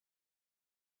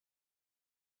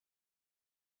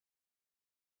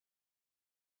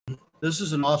This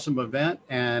is an awesome event,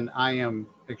 and I am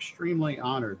extremely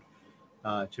honored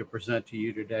to present to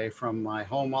you today from my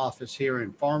home office here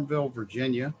in Farmville,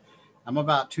 Virginia. I'm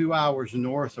about 2 hours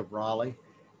north of Raleigh,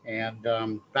 and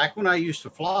back when I used to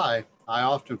fly, I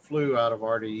often flew out of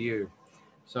RDU.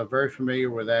 So I'm very familiar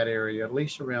with that area, at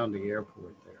least around the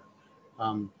airport there.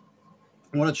 I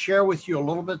want to share with you a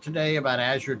little bit today about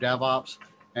Azure DevOps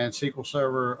and SQL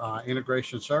Server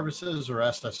Integration Services, or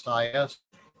SSIS.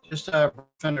 Just a brief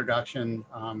introduction,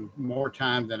 more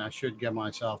time than I should give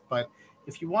myself. But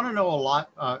if you want to know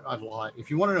if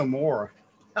you want to know more,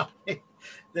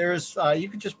 there's you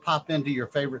can just pop into your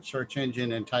favorite search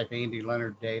engine and type Andy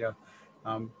Leonard data.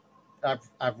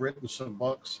 I've written some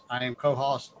books. I am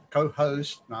co-host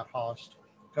of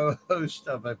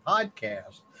a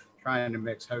podcast, trying to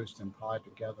mix host and pod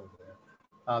together there.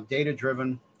 Data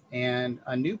driven, and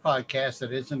a new podcast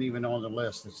that isn't even on the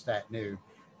list. It's that new.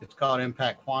 It's called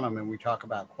Impact Quantum, and we talk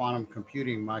about quantum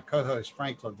computing. My co-host,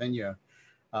 Frank Lavinia,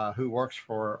 who works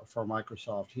for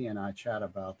Microsoft, he and I chat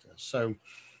about this. So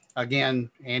again,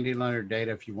 Andy Leonard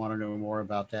data, if you want to know more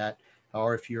about that,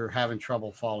 or if you're having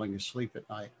trouble falling asleep at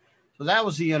night. So that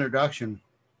was the introduction.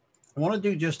 I want to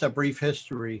do just a brief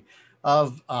history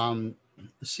of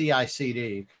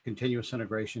CI/CD, continuous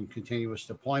integration, continuous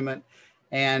deployment.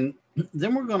 And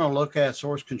then we're going to look at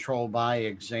source control by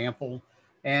example.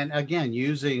 And again,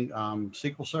 using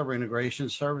SQL Server Integration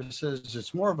Services,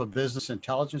 it's more of a business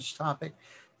intelligence topic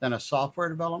than a software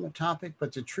development topic.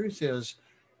 But the truth is,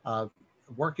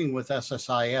 working with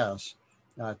SSIS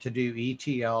to do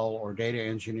ETL or data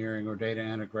engineering or data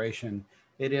integration,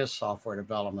 it is software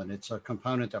development. It's a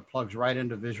component that plugs right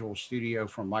into Visual Studio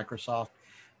from Microsoft.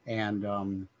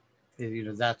 And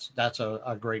that's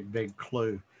a great big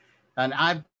clue. And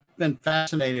I've been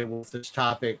fascinated with this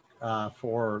topic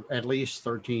for at least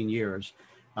 13 years.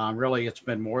 Really, it's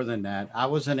been more than that. I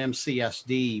was an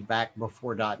MCSD back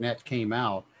before .NET came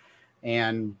out,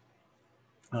 and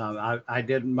I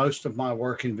did most of my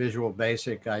work in Visual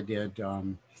Basic. I did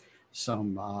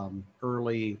some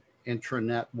early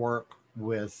intranet work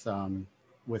with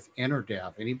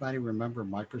InterDev. Anybody remember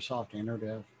Microsoft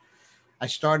InterDev? I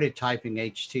started typing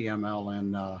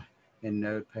HTML in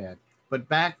Notepad. But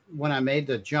back when I made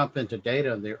the jump into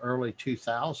data in the early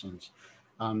 2000s,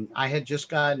 I had just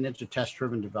gotten into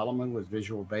test-driven development with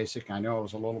Visual Basic. I know I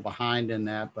was a little behind in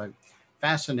that, but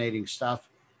fascinating stuff.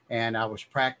 And I was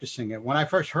practicing it. When I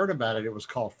first heard about it, it was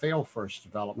called fail-first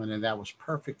development, and that was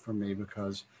perfect for me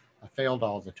because I failed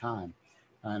all the time.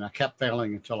 And I kept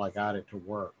failing until I got it to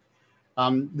work.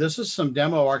 This is some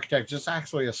demo architecture. It's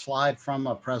actually a slide from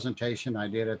a presentation I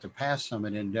did at the PASS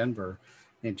Summit in Denver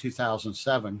in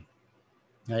 2007.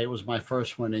 It was my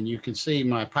first one, and you can see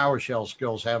my PowerShell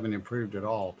skills haven't improved at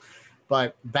all.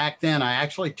 But back then, I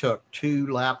actually took 2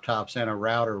 laptops and a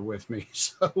router with me.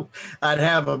 So I'd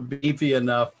have a beefy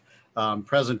enough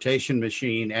presentation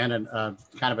machine and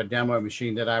kind of a demo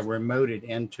machine that I remoted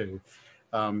into.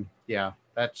 Yeah,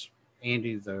 that's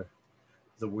Andy the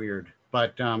weird.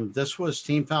 But this was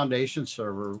Team Foundation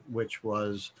Server, which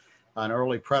was an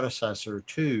early predecessor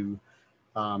to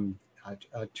the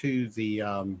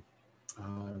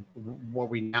what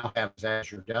we now have is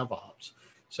Azure DevOps.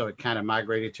 So it kind of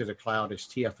migrated to the cloud as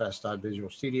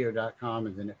tfs.visualstudio.com,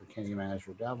 and then it became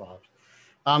Azure DevOps.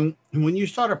 When you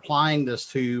start applying this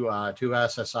to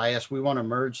SSIS, we want to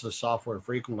merge the software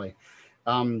frequently.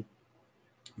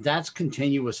 That's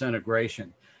continuous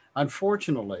integration.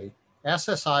 Unfortunately,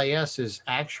 SSIS is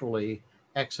actually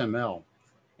XML.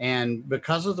 And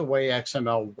because of the way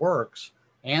XML works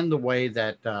and the way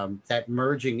that that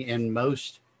merging in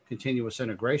most continuous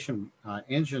integration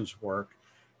engines work,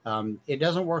 it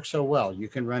doesn't work so well. You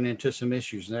can run into some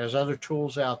issues. And there's other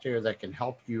tools out there that can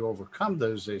help you overcome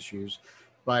those issues,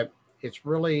 but it's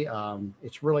really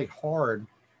hard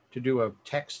to do a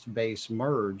text-based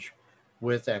merge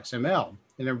with XML.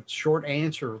 And the short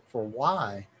answer for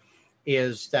why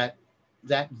is that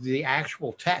the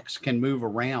actual text can move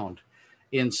around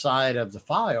inside of the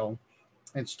file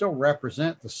and still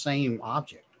represent the same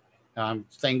object.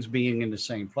 Things being in the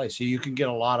same place. So you can get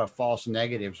a lot of false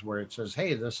negatives where it says,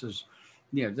 hey, this is,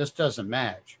 this doesn't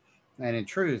match. And in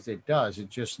truth, it does. It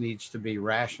just needs to be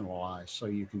rationalized so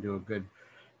you can do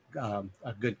a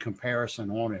good comparison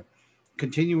on it.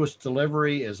 Continuous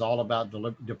delivery is all about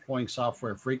deploying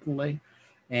software frequently.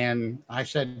 And I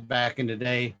said back in the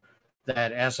day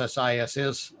that SSIS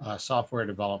is software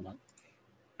development.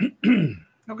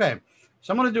 Okay,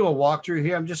 so I'm going to do a walkthrough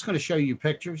here. I'm just going to show you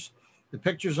pictures. The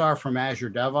pictures are from Azure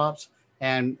DevOps,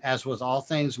 and as with all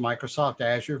things Microsoft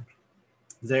Azure,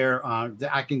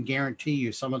 I can guarantee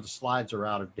you some of the slides are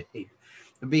out of date.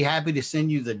 I'd be happy to send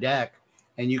you the deck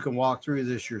and you can walk through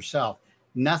this yourself.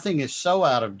 Nothing is so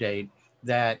out of date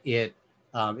that it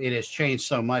has changed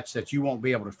so much that you won't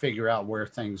be able to figure out where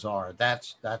things are.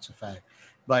 That's a fact.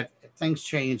 But things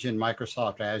change in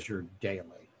Microsoft Azure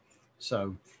daily.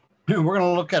 So we're going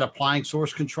to look at applying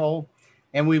source control.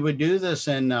 And we would do this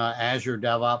in Azure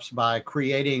DevOps by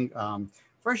creating,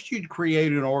 first you'd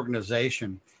create an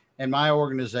organization. And my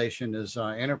organization is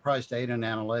Enterprise Data and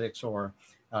Analytics, or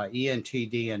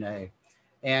ENTDNA.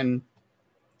 And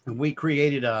we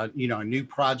created a new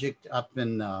project up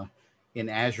in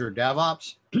Azure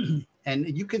DevOps.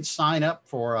 And you can sign up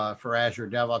for Azure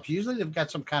DevOps. Usually they've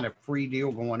got some kind of free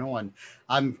deal going on.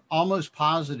 I'm almost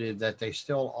positive that they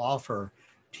still offer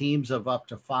teams of up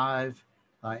to 5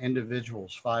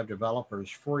 individuals, 5 developers,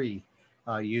 free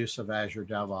use of Azure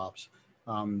DevOps.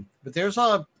 But there's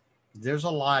a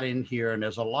lot in here, and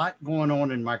there's a lot going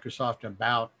on in Microsoft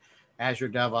about Azure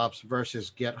DevOps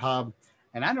versus GitHub.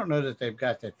 And I don't know that they've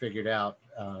got that figured out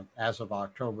as of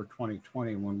October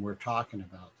 2020 when we're talking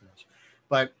about this.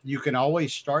 But you can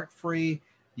always start free.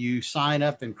 You sign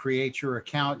up and create your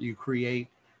account. You create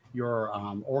your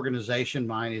organization.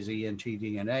 Mine is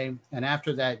ENTDNA. And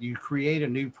after that, you create a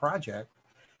new project.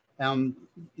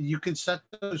 You can set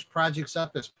those projects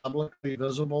up as publicly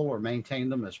visible or maintain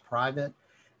them as private.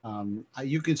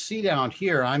 You can see down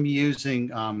here, I'm using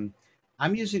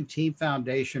Team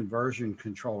Foundation version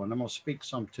control, and I'm going to speak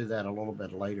some to that a little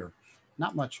bit later,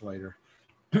 not much later.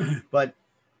 But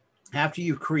after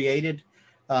you've created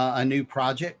a new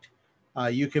project,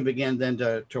 you can begin then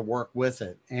to work with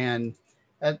it. And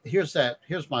here's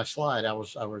my slide I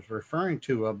was referring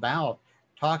to about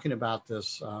talking about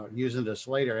this, using this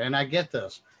later. And I get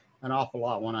this an awful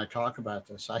lot when I talk about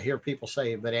this. I hear people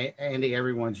say, but Andy,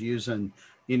 everyone's using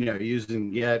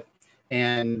Git.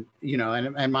 And,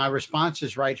 and my response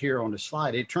is right here on the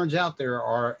slide. It turns out there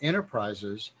are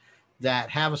enterprises that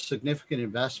have a significant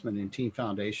investment in Team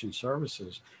Foundation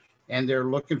services, and they're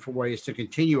looking for ways to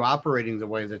continue operating the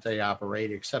way that they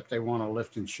operate, except they want to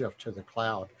lift and shift to the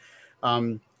cloud.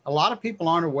 A lot of people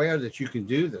aren't aware that you can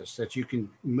do this, that you can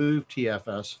move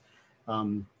TFS,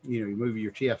 you move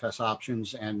your TFS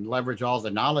options and leverage all the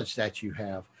knowledge that you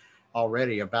have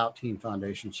already about Team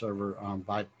Foundation Server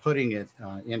by putting it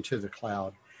into the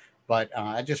cloud. But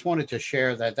I just wanted to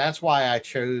share that. That's why I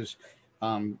chose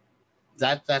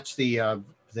that's the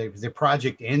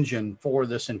project engine for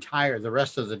this the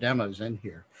rest of the demos in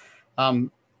here.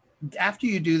 After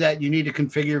you do that, you need to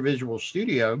configure Visual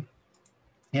Studio,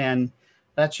 and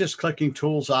that's just clicking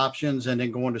Tools, Options, and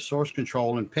then going to Source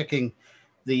Control and picking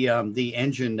the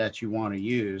engine that you want to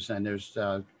use. And there's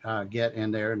Git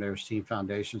in there, and there's Team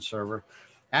Foundation Server.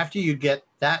 After you get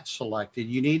that selected,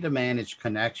 you need to manage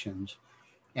connections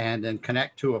and then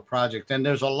connect to a project. And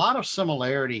there's a lot of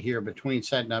similarity here between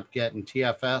setting up Git and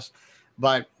TFS,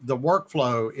 but the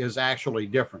workflow is actually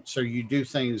different. So you do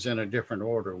things in a different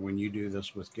order when you do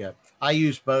this with Git. I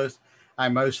use both. I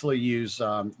mostly use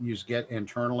Git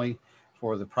internally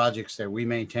for the projects that we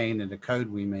maintain and the code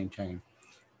we maintain.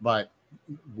 But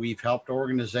we've helped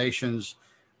organizations,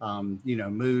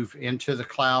 move into the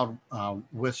cloud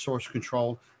with source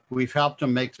control. We've helped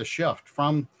them make the shift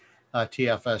from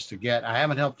TFS to Git. I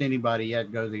haven't helped anybody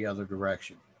yet go the other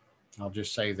direction. I'll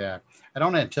just say that. I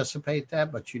don't anticipate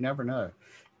that, but you never know.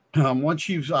 Once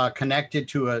you've connected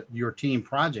to your team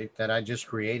project that I just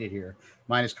created here,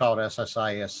 mine is called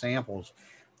SSIS Samples,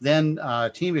 then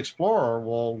Team Explorer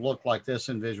will look like this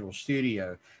in Visual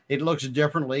Studio. It looks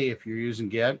differently if you're using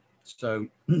Git. So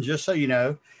just so you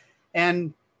know,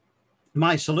 and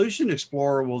my Solution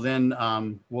Explorer will then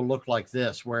will look like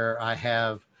this, where I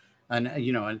have an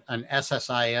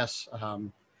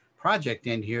SSIS project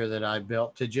in here that I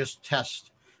built to just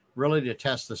test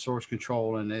the source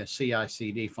control and the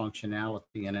CI/CD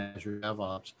functionality in Azure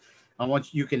DevOps.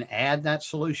 Once you can add that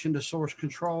solution to source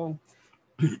control,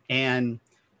 and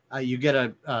you get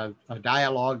a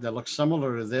dialogue that looks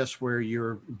similar to this, where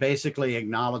you're basically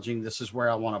acknowledging this is where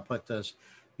I want to put this,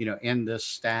 in this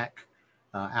stack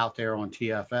out there on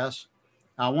TFS.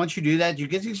 Once you do that, you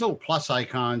get these little plus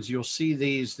icons. You'll see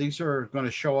these. These are going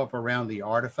to show up around the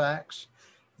artifacts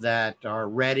that are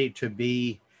ready to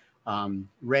be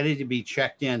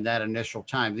checked in that initial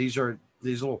time. These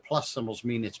little plus symbols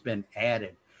mean it's been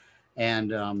added,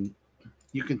 and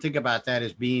you can think about that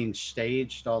as being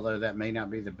staged, although that may not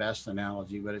be the best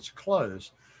analogy, but it's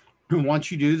close.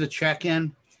 Once you do the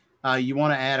check-in, you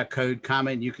want to add a code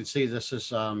comment. You can see this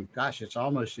is, it's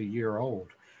almost a year old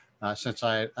since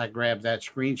I grabbed that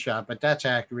screenshot, but that's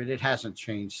accurate. It hasn't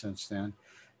changed since then.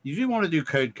 You do want to do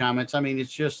code comments. I mean,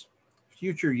 it's just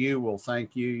future you will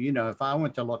thank you. If I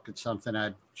went to look at something,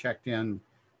 I'd checked in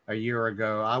a year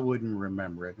ago, I wouldn't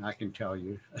remember it. I can tell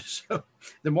you. So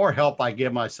the more help I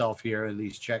give myself here in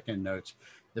these check-in notes,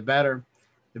 the better.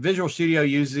 The Visual Studio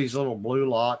uses these little blue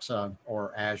locks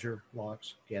or Azure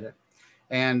locks, get it?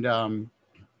 And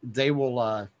they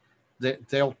will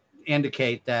they'll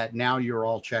indicate that now you're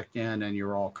all checked in and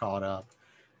you're all caught up.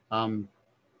 Um,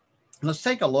 let's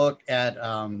take a look at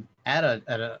a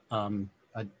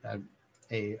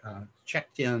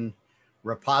checked in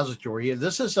repository.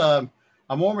 This is a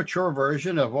more mature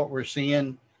version of what we're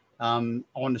seeing on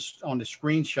the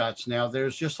screenshots now.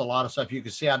 There's just a lot of stuff. You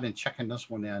can see I've been checking this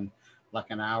one in like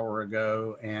an hour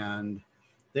ago, and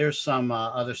there's some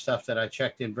other stuff that I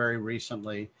checked in very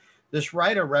recently. This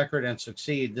write a record and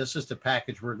succeed, this is the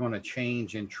package we're going to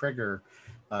change and trigger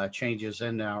changes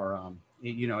in our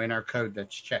in our code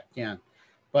that's checked in.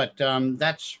 But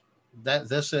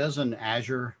this is an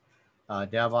Azure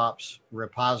DevOps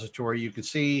repository. You can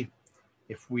see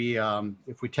if we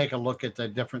take a look at the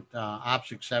different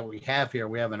objects that we have here,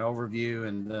 we have an overview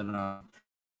and then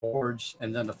boards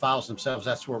and then the files themselves.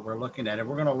 That's what we're looking at. And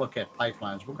we're going to look at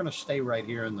pipelines. We're going to stay right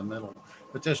here in the middle,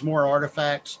 but there's more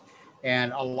artifacts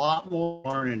and a lot more to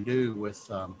learn and do with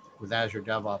Azure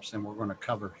DevOps than we're going to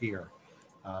cover here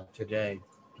today.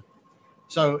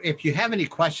 So if you have any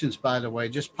questions, by the way,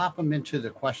 just pop them into the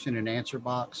question and answer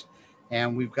box.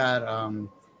 And we've got a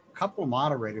couple of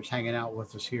moderators hanging out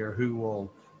with us here who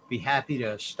will be happy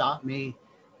to stop me,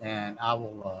 and I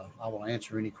will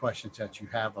answer any questions that you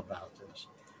have about this.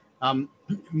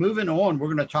 Moving on,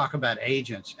 we're going to talk about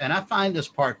agents, and I find this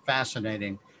part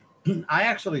fascinating. I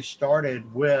actually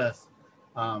started with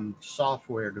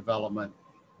software development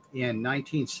in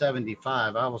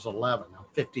 1975. I was 11. I'm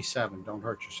 57. Don't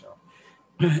hurt yourself.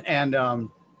 And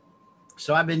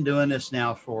so I've been doing this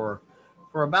now for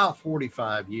about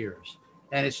 45 years.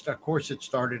 And of course, it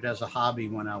started as a hobby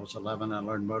when I was 11. I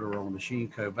learned Motorola machine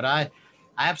code, but I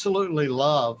absolutely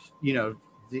love,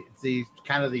 the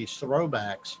kind of these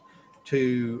throwbacks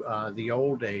to the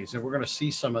old days. And we're going to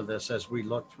see some of this as we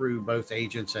look through both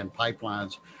agents and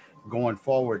pipelines going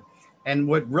forward. And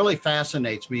what really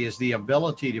fascinates me is the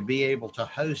ability to be able to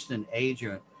host an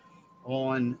agent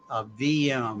on a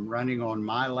VM running on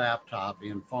my laptop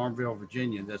in Farmville,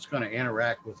 Virginia, that's going to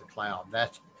interact with the cloud.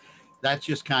 That's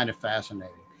just kind of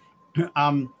fascinating.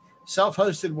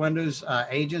 Self-hosted Windows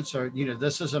agents are,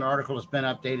 this is an article that's been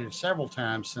updated several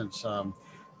times since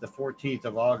the 14th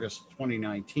of August,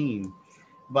 2019,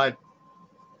 but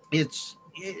it's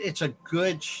a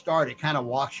good start. It kind of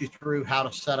walks you through how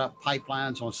to set up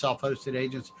pipelines on self-hosted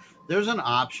agents. There's an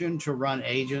option to run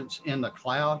agents in the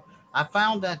cloud. I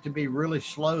found that to be really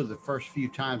slow the first few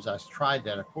times I tried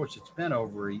that. Of course, it's been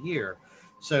over a year,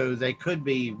 so they could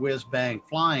be whiz bang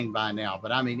flying by now.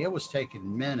 But I mean, it was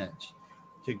taking minutes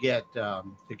to get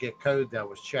code that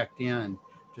was checked in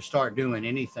to start doing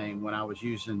anything when I was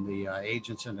using the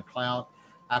agents in the cloud.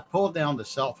 I pulled down the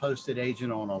self-hosted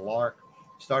agent on a lark,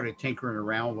 started tinkering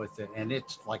around with it, and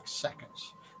it's like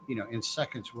seconds. In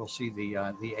seconds we'll see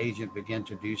the agent begin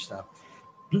to do stuff.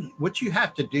 What you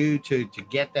have to do to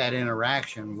get that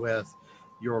interaction with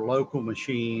your local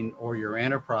machine or your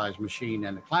enterprise machine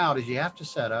in the cloud is you have to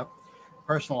set up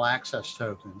personal access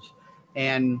tokens.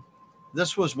 And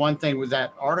this was one thing with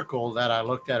that article that I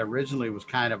looked at originally was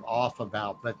kind of off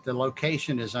about, but the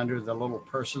location is under the little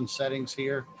person settings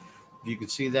here. You can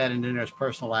see that, and then there's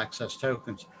personal access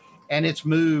tokens. And it's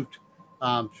moved,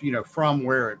 from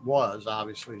where it was,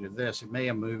 obviously, to this. It may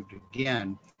have moved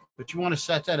again, but you want to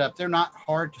set that up. They're not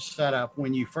hard to set up.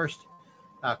 When you first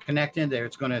connect in there,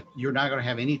 you're not going to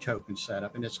have any tokens set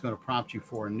up, and it's going to prompt you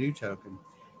for a new token.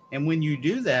 And when you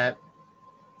do that,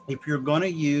 if you're going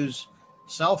to use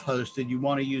self-hosted, you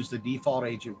want to use the default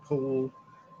agent pool.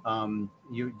 And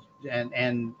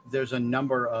there's a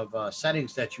number of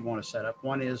settings that you want to set up.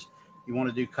 One is you want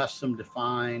to do custom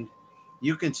defined.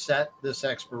 You can set this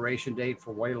expiration date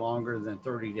for way longer than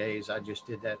 30 days. I just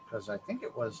did that because I think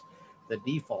it was the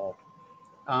default.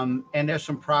 And there's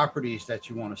some properties that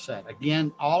you want to set.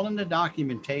 Again, all in the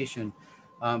documentation,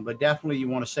 but definitely you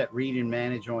want to set read and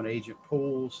manage on agent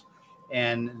pools.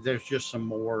 And there's just some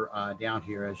more down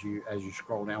here as you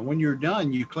scroll down. When you're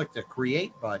done, you click the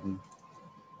create button,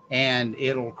 and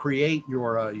it'll create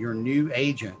your new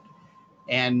agent.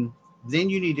 And then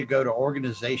you need to go to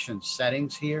organization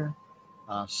settings here,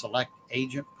 select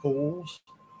agent pools,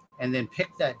 and then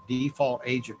pick that default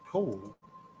agent pool.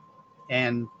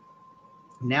 And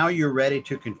now you're ready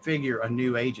to configure a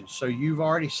new agent. So you've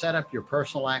already set up your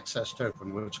personal access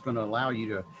token, which is going to allow you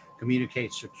to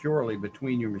communicate securely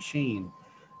between your machine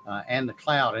and the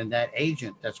cloud. And that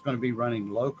agent that's going to be running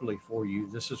locally for you,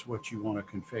 this is what you want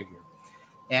to configure.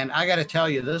 And I got to tell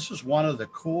you, this is one of the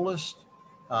coolest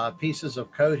pieces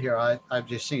of code here I've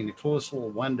just seen, the coolest little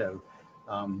window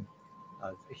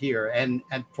here. And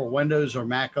for Windows or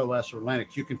Mac OS or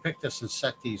Linux, you can pick this and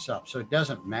set these up. So it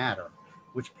doesn't matter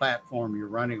which platform you're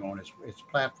running on. It's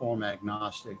platform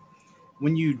agnostic.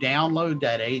 When you download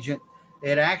that agent,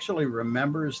 it actually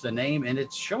remembers the name, and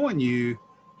it's showing you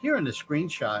here in the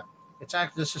screenshot.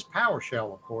 This is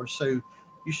PowerShell, of course. So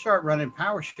you start running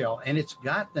PowerShell, and it's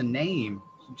got the name.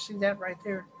 You see that right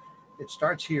there? It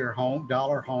starts here, home,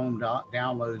 $home,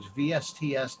 downloads,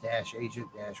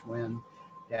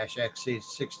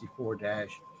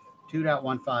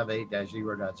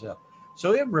 VSTS-agent-win-x64-2.158-0.zip.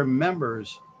 So it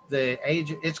remembers the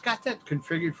agent. It's got that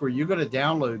configured for you. You're going to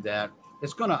download that.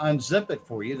 It's going to unzip it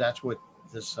for you. That's what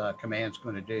this command is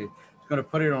going to do. It's going to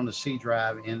put it on the C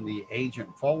drive in the agent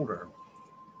folder.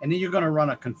 And then you're going to run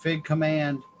a config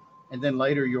command. And then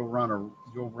later you'll run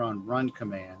run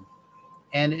command.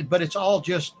 But it's all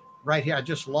just right here. I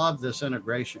just love this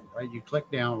integration, right? You click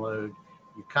download,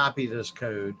 you copy this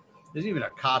code. There's even a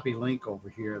copy link over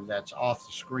here that's off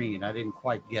the screen. I didn't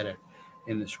quite get it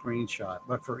in the screenshot,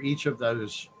 but for each of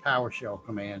those PowerShell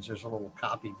commands, there's a little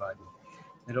copy button.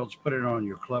 It'll just put it on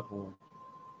your clipboard.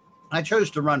 I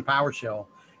chose to run PowerShell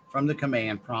from the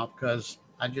command prompt because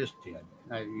I just did.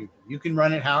 You can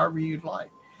run it however you'd like.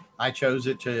 I chose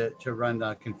it to run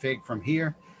the config from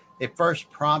here. It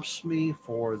first prompts me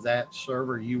for that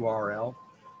server URL,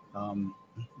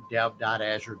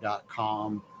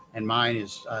 dev.azure.com, and mine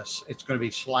is it's going to be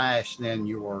 / then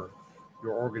your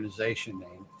organization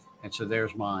name, and so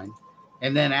there's mine.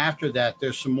 And then after that,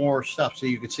 there's some more stuff. So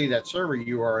you can see that server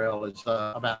URL is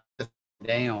about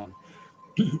down,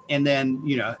 and then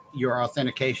your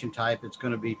authentication type. It's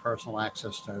going to be personal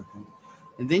access token,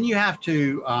 and then you have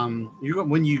to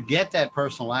when you get that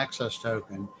personal access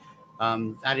token.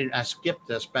 I skipped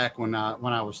this back when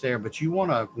I was there, but you want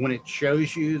to, when it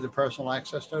shows you the personal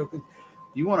access token,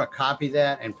 you want to copy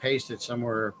that and paste it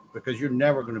somewhere, because you're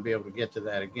never going to be able to get to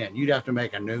that again. You'd have to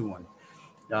make a new one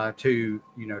to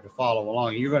follow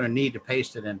along. You're going to need to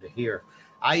paste it into here.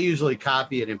 I usually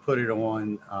copy it and put it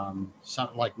on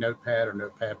something like Notepad or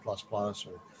Notepad++ or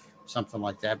something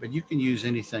like that, but you can use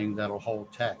anything that'll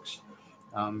hold text.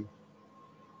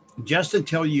 Just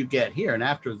until you get here, and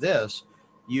after this,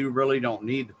 you really don't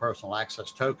need the personal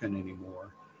access token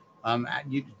anymore.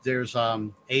 There's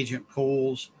agent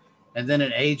pools and then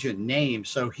an agent name.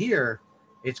 So here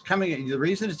it's coming. The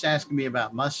reason it's asking me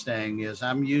about Mustang is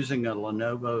I'm using a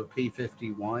Lenovo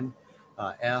P51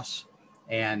 S,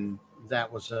 and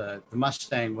that was the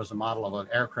Mustang was a model of an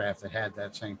aircraft that had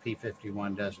that same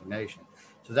P51 designation.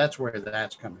 So that's where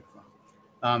that's coming from.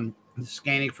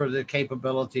 Scanning for the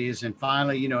capabilities. And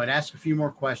finally, it asks a few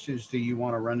more questions. Do you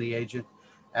want to run the agent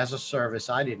as a service?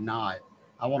 I did not.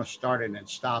 I want to start it and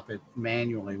stop it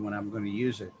manually when I'm going to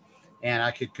use it. And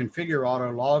I could configure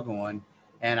auto log on,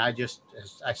 and I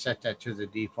set that to the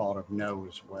default of no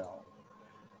as well.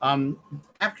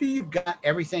 After you've got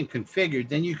everything configured,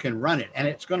 then you can run it, and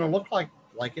it's going to look like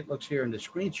it looks here in the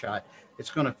screenshot. It's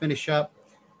going to finish up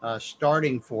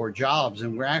starting for jobs,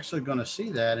 and we're actually going to see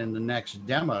that in the next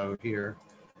demo here,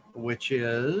 which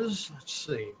is, let's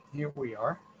see, here we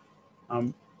are.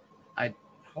 I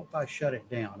hope I shut it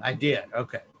down. I did.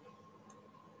 Okay.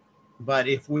 But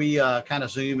if we kind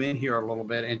of zoom in here a little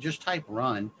bit and just type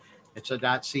run, it's a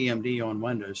 .cmd on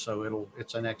Windows, so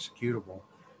it's an executable,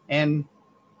 and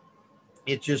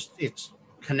it's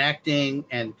connecting,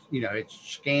 and it's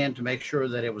scanned to make sure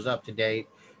that it was up to date.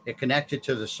 It connected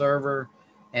to the server,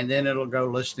 and then it'll go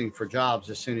listening for jobs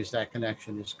as soon as that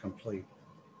connection is complete.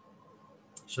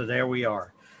 So there we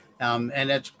are. And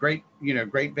that's great,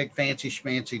 great big fancy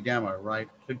schmancy demo, right?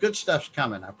 The good stuff's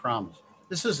coming, I promise.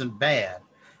 This isn't bad,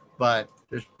 but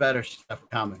there's better stuff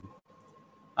coming.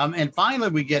 And finally,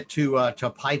 we get to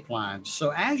pipelines.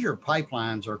 So Azure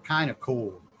pipelines are kind of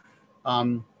cool.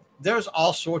 There's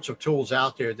all sorts of tools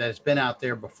out there that's been out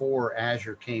there before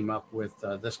Azure came up with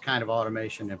this kind of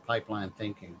automation and pipeline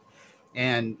thinking.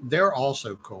 And they're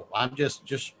also cool. I'm just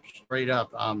straight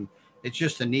up. It's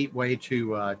just a neat way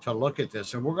to look at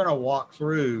this. And we're going to walk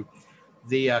through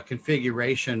the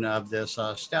configuration of this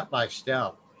step by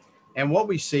step. And what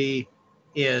we see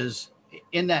is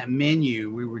in that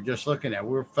menu we were just looking at,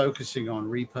 we're focusing on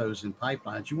repos and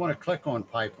pipelines. You want to click on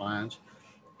pipelines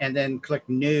and then click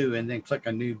new, and then click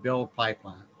a new build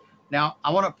pipeline. Now,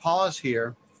 I want to pause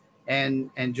here and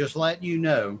just let you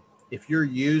know, if you're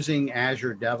using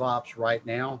Azure DevOps right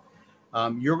now,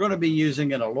 you're going to be using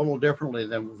it a little differently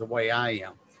than the way I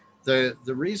am. The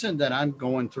reason that I'm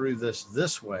going through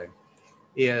this way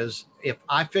is if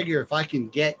I can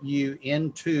get you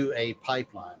into a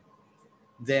pipeline,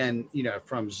 then,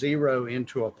 from zero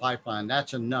into a pipeline,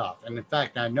 that's enough. And in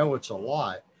fact, I know it's a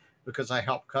lot because I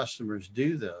help customers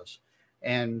do this.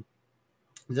 And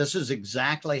this is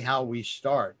exactly how we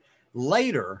start.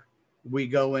 Later, we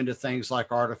go into things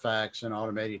like artifacts and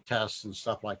automated tests and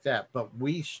stuff like that. But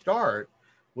we start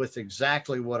with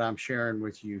exactly what I'm sharing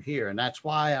with you here. And that's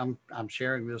why I'm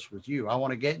sharing this with you. I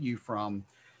want to get you from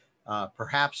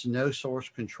perhaps no source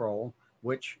control,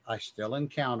 which I still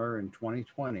encounter in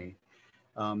 2020.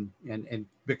 And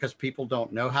because people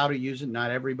don't know how to use it,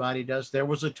 not everybody does. There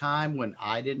was a time when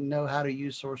I didn't know how to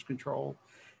use source control,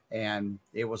 and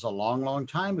it was a long, long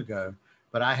time ago,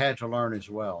 but I had to learn as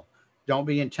well. Don't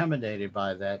be intimidated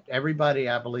by that. Everybody,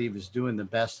 I believe, is doing the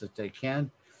best that they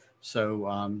can.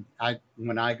 So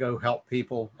when I go help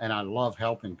people, and I love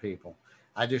helping people,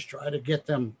 I just try to get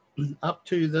them up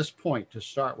to this point to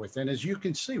start with. And as you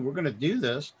can see, we're going to do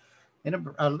this in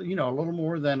a little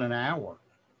more than an hour.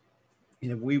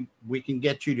 And if we can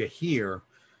get you to here,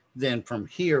 then from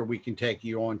here, we can take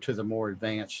you on to the more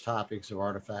advanced topics of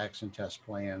artifacts and test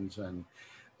plans and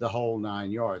the whole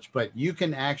 9 yards. But you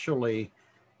can actually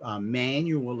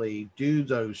manually do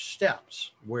those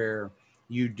steps where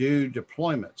you do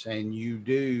deployments and you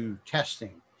do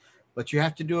testing, but you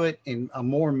have to do it in a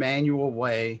more manual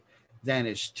way than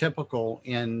is typical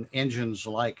in engines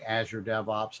like Azure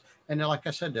DevOps. And then, like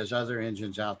I said, there's other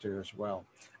engines out there as well.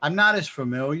 I'm not as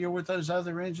familiar with those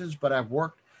other engines, but I've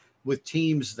worked with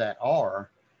teams that are,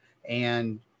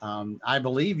 and I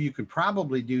believe you could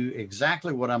probably do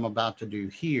exactly what I'm about to do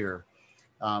here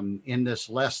in this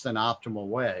less than optimal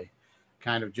way,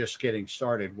 kind of just getting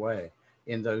started way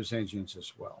in those engines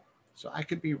as well. So I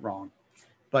could be wrong,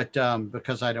 but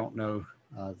because I don't know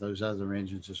those other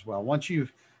engines as well. Once you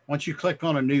click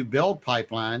on a new build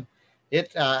pipeline,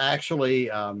 it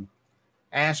actually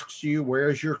asks you,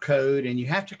 where's your code? And you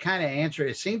have to kind of answer.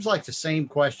 It seems like the same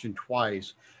question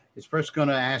twice. It's first going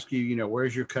to ask you,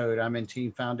 where's your code? I'm in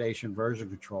Team Foundation version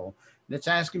control. And it's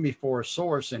asking me for a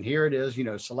source. And here it is,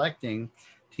 selecting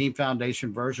Team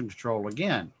Foundation version control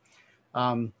again.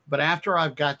 But after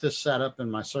I've got this set up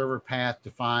and my server path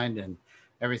defined and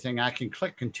everything, I can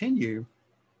click continue.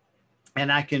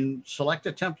 And I can select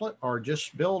a template or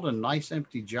just build a nice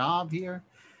empty job here.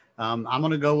 I'm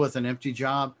going to go with an empty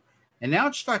job. And now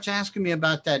it starts asking me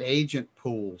about that agent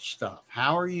pool stuff.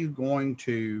 How are you going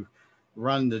to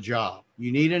run the job?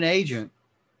 You need an agent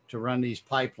to run these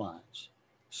pipelines.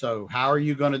 So how are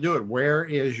you going to do it? Where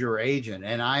is your agent?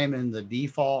 And I am in the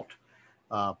default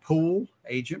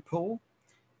agent pool.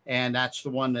 And that's the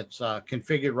one that's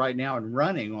configured right now and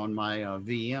running on my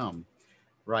VM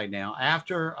right now.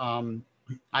 After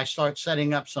I start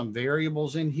setting up some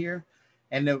variables in here,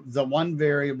 and the one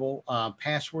variable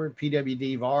password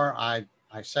pwd var, I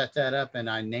set that up and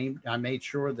I made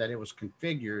sure that it was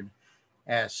configured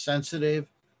as sensitive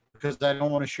because I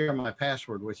don't want to share my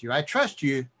password with you. I trust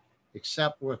you,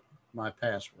 except with my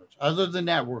passwords. Other than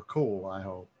that, we're cool, I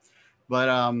hope.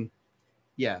 But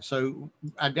yeah, so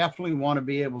I definitely want to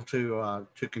be able to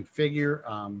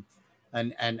configure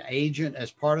an agent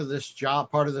as part of this job,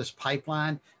 part of this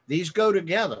pipeline. These go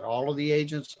together. All of the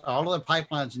agents, all of the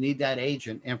pipelines need that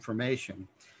agent information.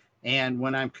 And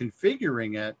when I'm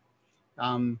configuring it,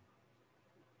 I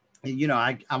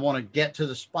want to get to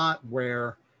the spot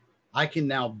where I can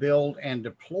now build and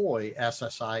deploy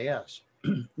SSIS.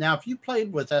 Now, if you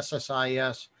played with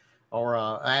SSIS or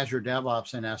Azure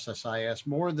DevOps and SSIS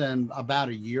more than about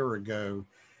a year ago,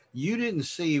 you didn't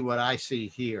see what I see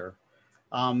here.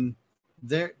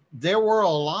 There were a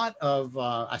lot of,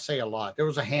 I say a lot, there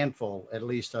was a handful at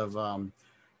least of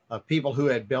people who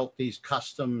had built these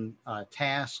custom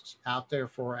tasks out there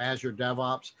for Azure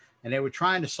DevOps, and they were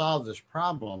trying to solve this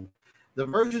problem. The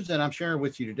versions that I'm sharing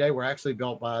with you today were actually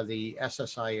built by the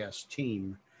SSIS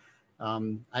team.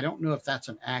 I don't know if that's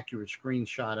an accurate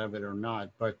screenshot of it or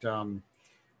not, but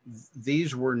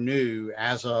these were new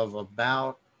as of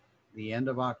about the end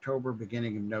of October,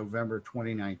 beginning of November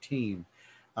 2019.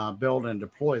 Build and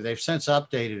deploy. They've since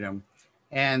updated them,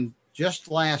 and just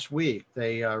last week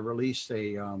they released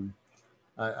a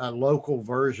local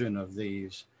version of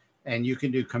these, and you can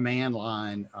do command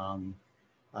line.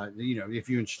 If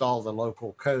you install the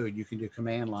local code, you can do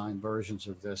command line versions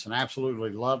of this, and I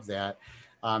absolutely love that.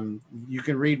 You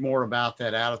can read more about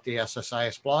that out at the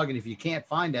SSIS blog, and if you can't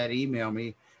find that, email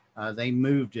me. They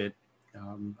moved it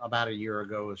about a year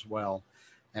ago as well,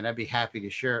 and I'd be happy to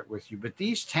share it with you. But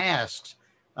these tasks,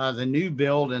 the new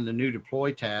build and the new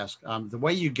deploy task, the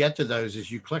way you get to those is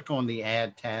you click on the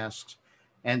add tasks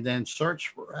and then search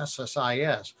for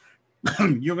SSIS.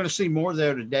 You're going to see more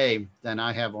there today than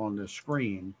I have on the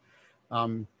screen.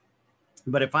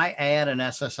 But if I add an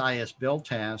SSIS build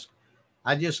task,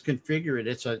 I just configure it.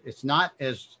 It's not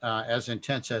as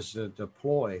intense as the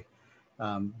deploy,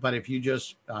 but if you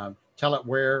just tell it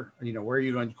where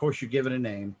you're going, of course you give it a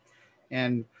name,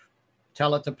 and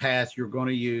tell it the path you're going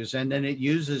to use, and then it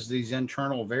uses these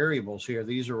internal variables here.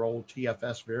 These are old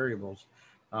TFS variables,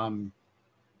 um,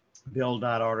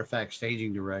 build.artifact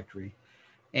staging directory.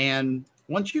 And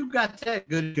once you've got that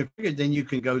good configured, then you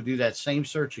can go do that same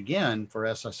search again for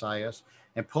SSIS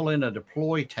and pull in a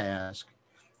deploy task.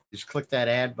 Just click that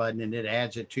add button, and it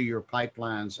adds it to your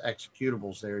pipelines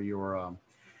executables there, your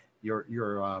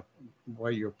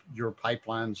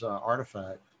pipelines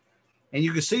artifact. And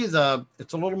you can see it's a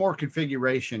little more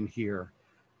configuration here.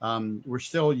 We're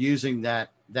still using that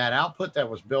output that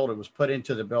was built. It was put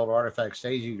into the build artifact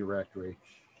staging directory,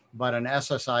 but an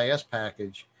SSIS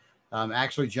package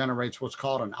actually generates what's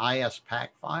called an ISPack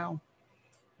file.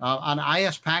 An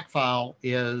ISPack file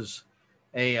is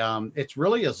it's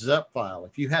really a zip file.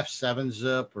 If you have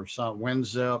 7-zip or some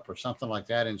WinZip or something like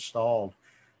that installed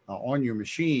on your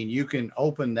machine, you can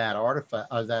open that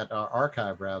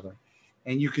archive rather,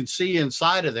 and you can see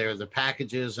inside of there the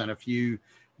packages and a few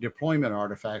deployment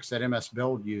artifacts that MS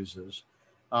Build uses.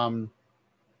 And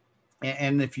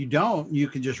if you don't, you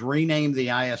can just rename the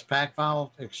ISPack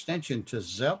file extension to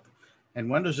zip, and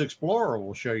Windows Explorer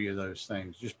will show you those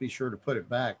things. Just be sure to put it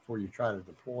back before you try to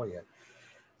deploy it.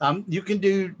 You can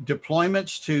do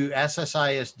deployments to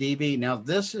SSIS DB. Now,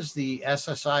 this is the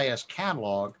SSIS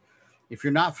catalog. If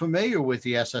you're not familiar with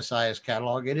the SSIS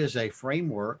catalog, it is a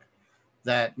framework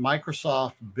that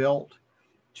Microsoft built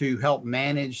to help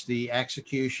manage the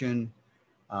execution,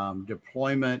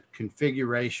 deployment,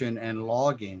 configuration, and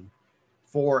logging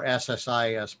for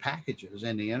SSIS packages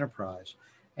in the enterprise.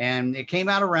 And it came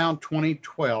out around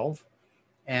 2012,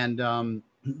 and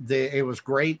it was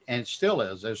great, and it still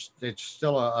is. It's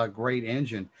still a great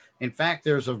engine. In fact,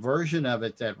 there's a version of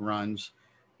it that runs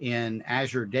in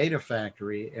Azure Data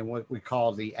Factory and what we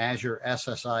call the Azure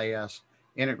SSIS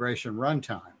Integration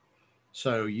Runtime.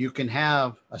 So you can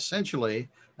have essentially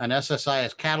an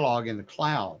SSIS catalog in the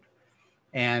cloud,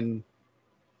 and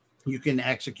you can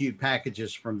execute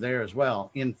packages from there as well.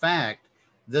 In fact,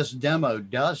 this demo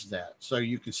does that. So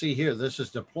you can see here, this is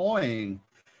deploying.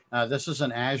 This is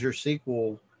an Azure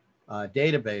SQL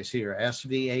database here,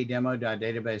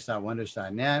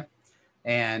 svademo.database.windows.net.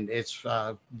 And it's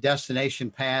destination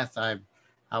path. I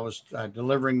was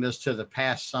delivering this to the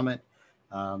PASS Summit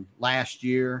last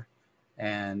year.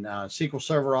 And SQL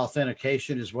Server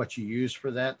authentication is what you use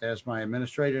for that. That's my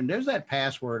administrator. And there's that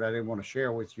password I didn't want to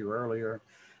share with you earlier.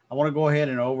 I want to go ahead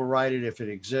and overwrite it if it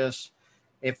exists.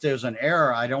 If there's an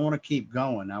error, I don't want to keep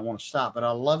going. I want to stop. But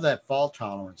I love that fault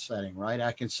tolerance setting, right?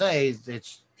 I can say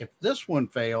if this one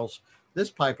fails, this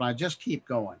pipeline, just keep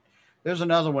going. There's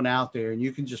another one out there, and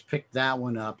you can just pick that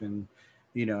one up and,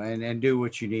 and do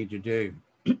what you need to do.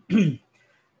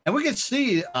 And we can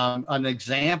see an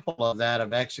example of that,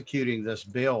 of executing this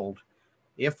build.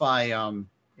 If I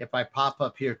pop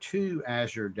up here to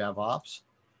Azure DevOps,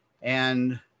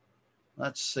 and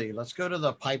let's see, let's go to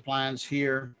the pipelines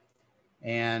here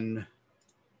and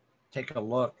take a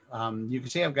look. You can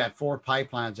see I've got 4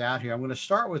 pipelines out here. I'm going to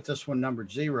start with this one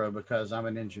numbered 0 because I'm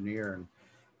an engineer and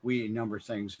we number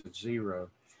things at 0.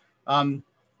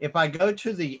 If I go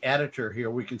to the editor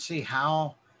here, we can see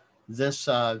how this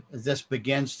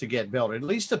begins to get built. At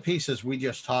least the pieces we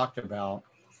just talked about.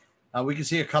 We can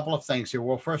see a couple of things here.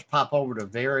 We'll first pop over to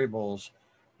variables,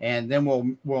 and then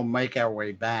we'll make our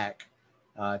way back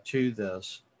to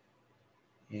this.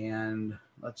 And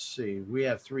let's see, we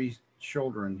have 3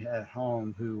 children at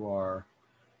home who are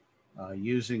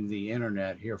using the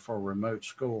internet here for remote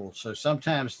school. So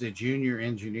sometimes the junior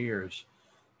engineers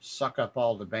suck up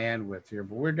all the bandwidth here,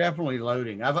 but we're definitely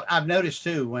loading. I've noticed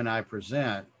too, when I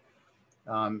present,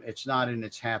 it's not in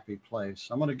its happy place.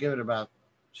 I'm going to give it about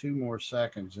 2 more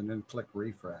seconds and then click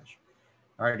refresh.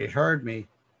 All right, it heard me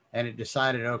and it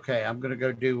decided, okay, I'm going to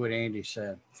go do what Andy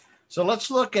said. So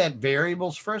let's look at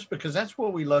variables first, because that's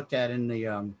what we looked at in the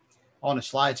on the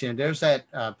slides here. And there's that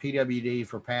PWD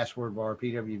for password var,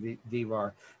 PWD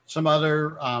var, some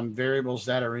other variables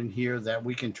that are in here that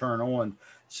we can turn on.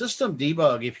 System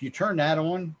debug, if you turn that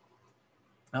on,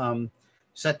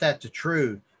 set that to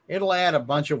true, it'll add a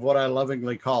bunch of what I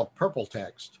lovingly call purple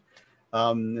text.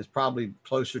 It's probably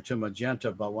closer to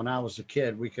magenta, but when I was a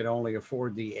kid, we could only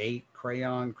afford the 8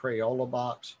 crayon Crayola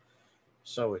box,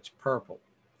 so it's purple.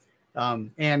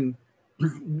 And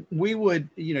we would,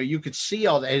 you could see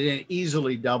all that, and it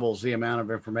easily doubles the amount of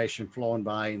information flowing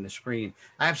by in the screen.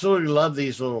 I absolutely love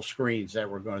these little screens that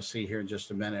we're going to see here in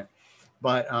just a minute,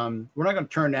 but we're not going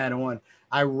to turn that on.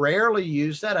 I rarely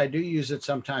use that. I do use it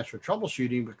sometimes for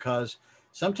troubleshooting because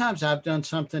sometimes I've done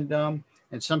something dumb,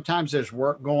 and sometimes there's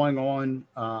work going on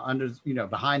under,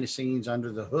 behind the scenes,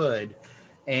 under the hood,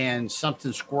 and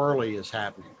something squirrely is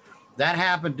happening. That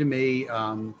happened to me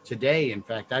today. In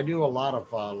fact, I do a lot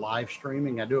of live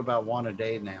streaming. I do about one a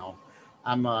day now.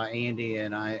 I'm Andy,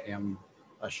 and I am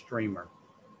a streamer.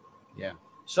 Yeah.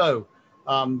 So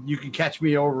you can catch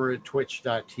me over at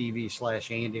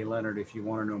twitch.tv/Andy Leonard if you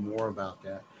want to know more about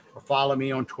that. Or follow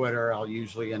me on Twitter. I'll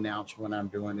usually announce when I'm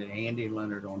doing it, Andy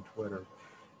Leonard on Twitter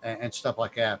and stuff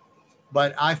like that.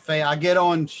 But I get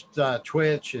on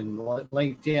Twitch and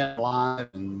LinkedIn Live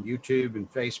and YouTube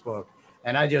and Facebook,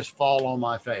 and I just fall on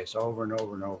my face over and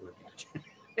over and over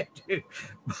again.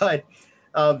 But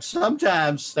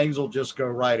sometimes things will just go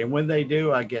right. And when they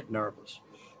do, I get nervous.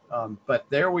 But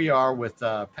there we are with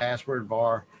password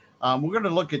var. We're going to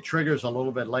look at triggers a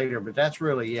little bit later, but that's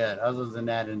really it. Other than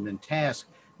that, and then task,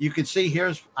 you can see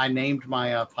I named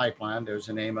my pipeline. There's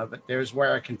the name of it. There's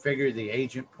where I configure the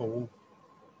agent pool.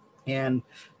 And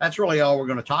that's really all we're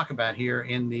going to talk about here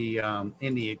in the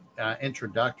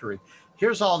introductory.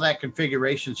 Here's all that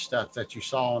configuration stuff that you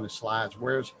saw on the slides.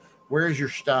 Where's your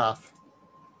stuff?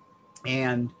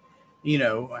 And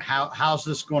how's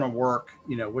this going to work?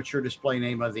 What's your display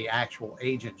name of the actual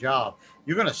agent job?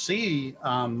 You're going to see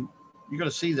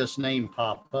this name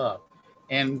pop up.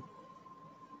 And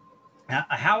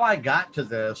how I got to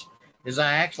this is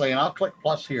and I'll click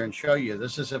plus here and show you.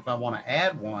 This is if I want to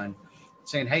add one,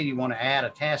 saying, hey, you want to add a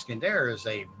task? And there is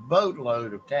a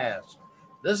boatload of tasks.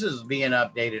 This is being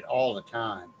updated all the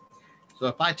time. So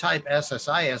if I type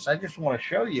SSIS, I just want to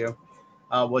show you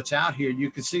what's out here.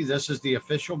 You can see this is the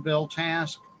official build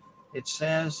task. It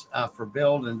says for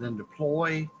build and then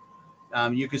deploy.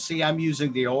 You can see I'm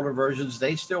using the older versions.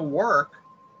 They still work.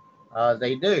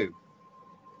 They do.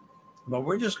 But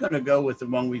we're just going to go with the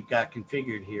one we've got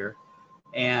configured here.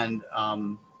 And,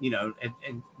 and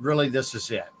really this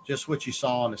is it. Just what you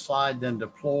saw on the slide, then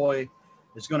deploy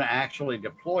is going to actually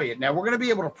deploy it. Now we're going to be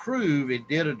able to prove it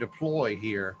did a deploy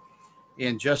here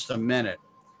in just a minute.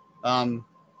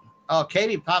 Oh,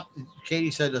 Katie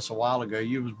said this a while ago.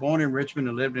 You was born in Richmond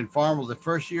and lived in Farmville the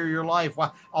first year of your life.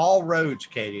 Wow. All roads,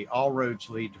 Katie, all roads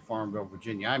lead to Farmville,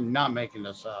 Virginia. I'm not making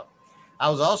this up. I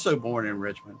was also born in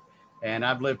Richmond, and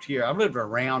I've lived here. I've lived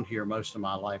around here most of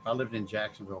my life. I lived in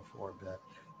Jacksonville for a bit.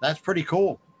 That's pretty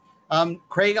cool.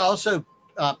 Craig also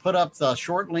put up the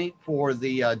short link for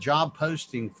the job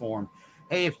posting form.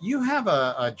 Hey, if you have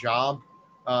a job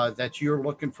that you're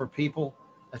looking for people,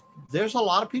 there's a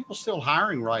lot of people still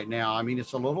hiring right now. I mean,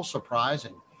 it's a little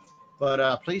surprising,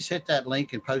 but please hit that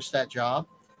link and post that job.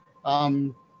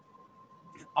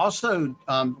 Also,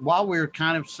 while we're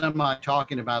kind of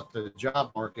talking about the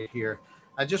job market here,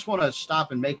 I just want to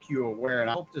stop and make you aware, and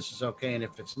I hope this is okay. And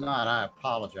if it's not, I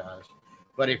apologize.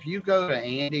 But if you go to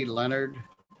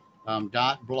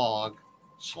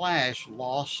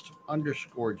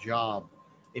andyleonard.blog/lost_job,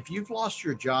 if you've lost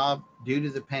your job due to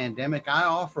the pandemic, I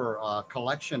offer a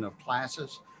collection of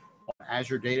classes on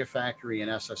Azure Data Factory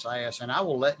and SSIS, and I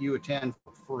will let you attend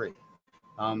for free.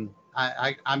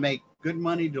 I make good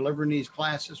money delivering these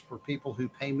classes for people who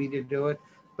pay me to do it.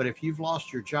 But if you've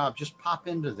lost your job, just pop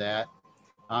into that,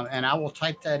 and I will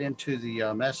type that into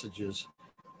the messages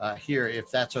here if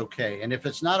that's okay. And if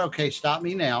it's not okay, stop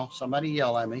me now. Somebody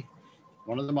yell at me,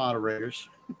 one of the moderators.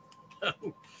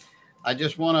 I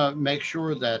just want to make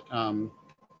sure that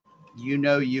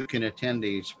you can attend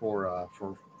these for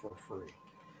free.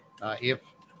 If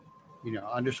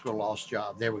 _lost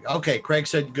job. There we go. Okay, Craig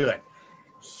said good.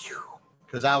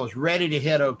 Because I was ready to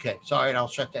hit okay. Sorry, I'll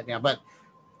shut that down. But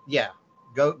yeah,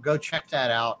 go check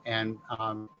that out and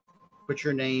put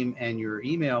your name and your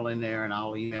email in there, and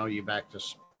I'll email you back to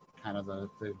kind of the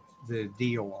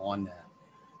deal on that.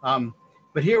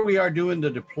 But here we are doing the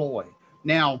deploy.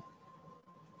 Now,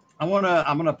 I'm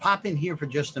gonna pop in here for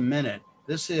just a minute.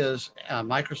 This is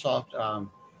Microsoft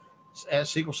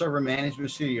SQL Server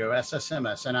Management Studio,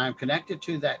 SSMS, and I'm connected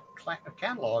to that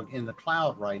catalog in the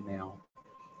cloud right now.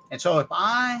 And so if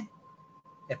I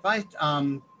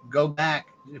go back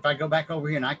over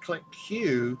here and I click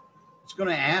Q, it's going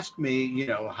to ask me,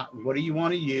 what do you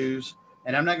want to use?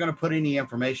 And I'm not going to put any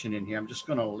information in here. I'm just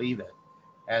going to leave it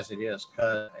as it is,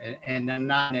 and I'm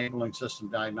not enabling system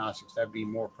diagnostics. That'd be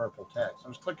more purple text.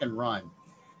 I'm just clicking run.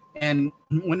 And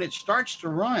when it starts to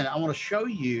run, I want to show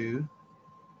you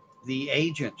the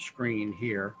agent screen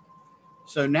here.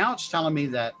 So now it's telling me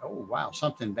that, oh, wow,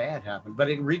 something bad happened, but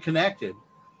it reconnected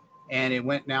and it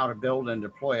went now to build and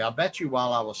deploy. I'll bet you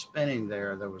while I was spinning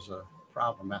there was a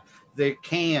problem. The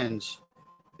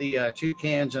two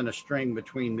cans and a string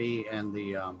between me and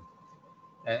the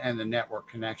and the network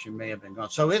connection may have been gone.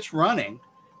 So it's running.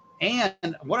 And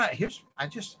I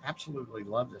just absolutely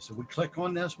love this. If we click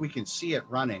on this, we can see it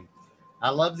running.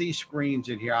 I love these screens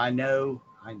in here. I know,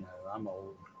 I'm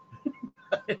old.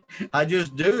 I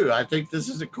just do. I think this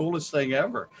is the coolest thing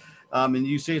ever. And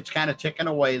you see it's kind of ticking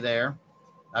away there,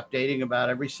 updating about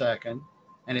every second.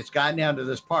 And it's gotten down to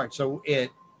this part. So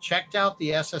it checked out the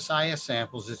SSIS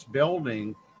samples, it's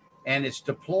building, and it's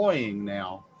deploying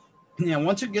now. And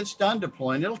once it gets done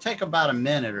deploying, it'll take about a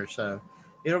minute or so.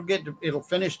 It'll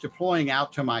finish deploying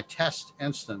out to my test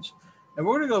instance. And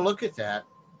we're going to go look at that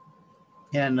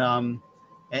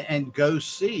and go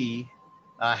see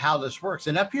how this works.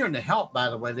 And up here in the help, by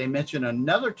the way, they mentioned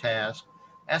another task,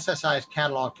 SSIS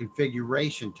catalog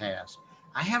configuration task.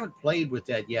 I haven't played with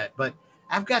that yet, but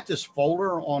I've got this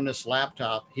folder on this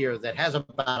laptop here that has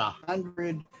about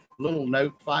 100 little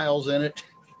note files in it.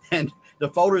 And the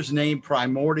folder's named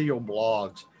Primordial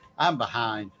Blogs. I'm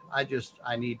behind. I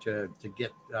need to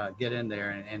get in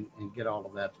there and get all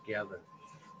of that together.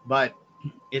 But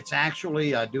it's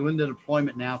actually doing the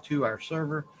deployment now to our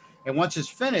server. And once it's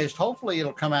finished, hopefully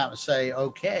it'll come out and say,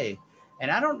 okay. And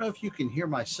I don't know if you can hear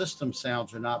my system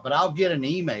sounds or not, but I'll get an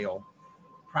email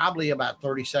probably about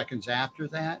 30 seconds after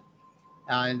that.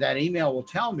 And that email will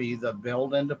tell me the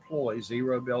build and deploy,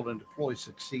 0 build and deploy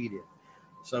succeeded.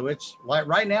 So it's like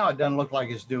right now, it doesn't look like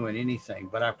it's doing anything,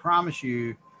 but I promise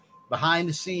you behind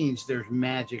the scenes, there's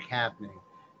magic happening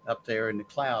up there in the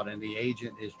cloud and the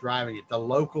agent is driving it, the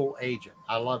local agent.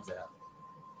 I love that.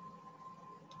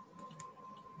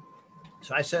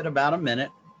 So I said about a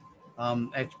minute.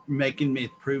 It's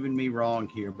proving me wrong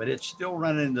here, but it's still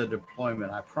running the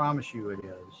deployment. I promise you it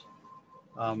is.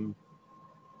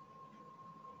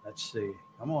 Let's see.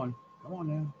 Come on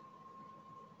now.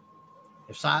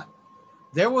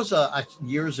 There was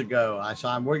years ago,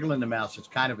 I'm wiggling the mouse. It's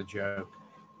kind of a joke.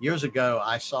 Years ago,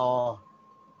 I saw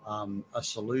a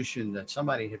solution that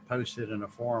somebody had posted in a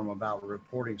forum about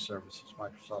reporting services,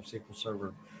 Microsoft SQL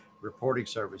Server reporting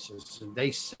services. And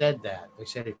they said they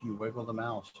said, if you wiggle the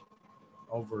mouse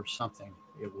over something,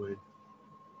 it would,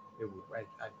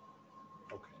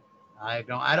 okay. I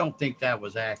don't think that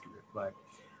was accurate, but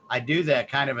I do that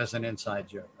kind of as an inside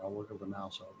joke. I'll wiggle the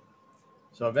mouse over.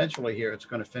 So eventually here, it's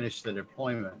going to finish the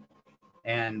deployment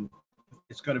and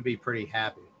it's going to be pretty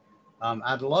happy.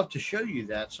 I'd love to show you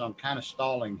that. So I'm kind of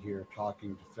stalling here,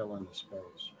 talking to fill in the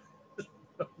space.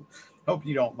 Hope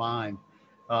you don't mind.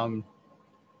 But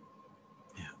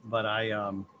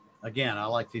again, I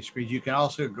like these screens. You can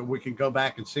also, we can go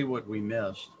back and see what we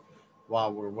missed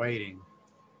while we're waiting.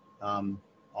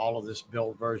 All of this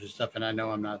build version stuff. And I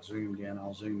know I'm not zoomed in.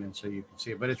 I'll zoom in so you can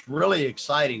see it, but it's really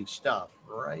exciting stuff,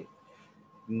 right?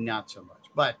 Not so much,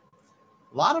 but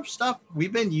a lot of stuff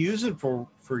we've been using for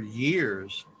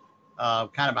years,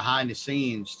 kind of behind the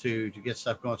scenes to get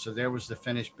stuff going. So there was the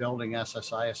finished building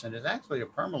SSIS, and it's actually a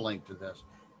permalink to this.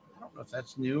 I don't know if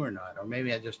that's new or not, or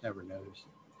maybe I just never noticed.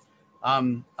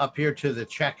 Up here to the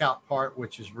checkout part,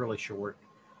 which is really short,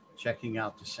 checking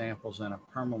out the samples and a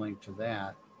permalink to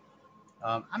that.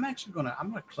 I'm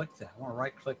gonna click that. I'm gonna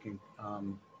right clicking.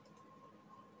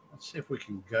 Let's see if we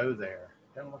can go there.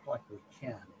 Doesn't look like we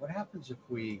can. What happens if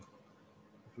we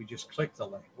just click the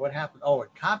link? What happens? Oh,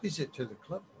 it copies it to the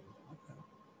clipboard. Okay.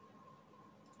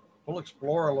 We'll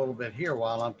explore a little bit here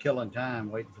while I'm killing time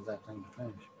waiting for that thing to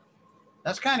finish.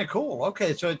 That's kind of cool.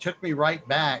 Okay, so it took me right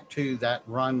back to that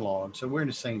run log. So we're in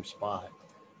the same spot.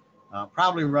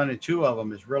 Probably running 2 of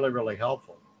them is really, really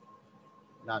helpful.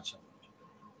 Not so much.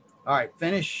 All right,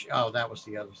 finish. Oh, that was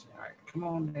the other thing. All right, come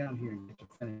on down here and get to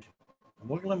finish. I'm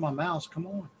wiggling my mouse. Come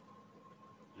on.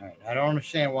 All right, I don't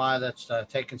understand why that's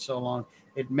taking so long.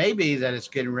 It may be that it's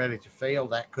getting ready to fail.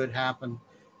 That could happen.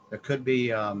 There could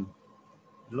be, it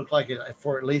looked like it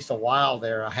for at least a while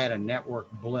there, I had a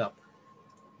network blip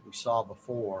we saw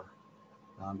before,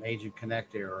 Agent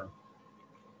Connect error.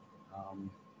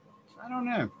 I don't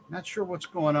know, not sure what's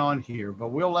going on here, but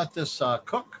we'll let this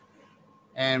cook.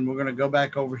 And we're going to go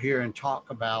back over here and talk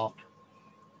about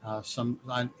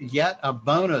yet a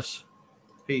bonus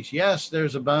piece. Yes,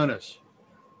 there's a bonus.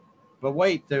 But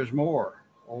wait, there's more,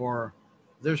 or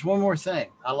there's one more thing.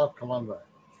 I love Columbo.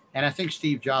 And I think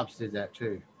Steve Jobs did that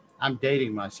too. I'm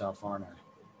dating myself, aren't I?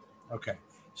 Okay.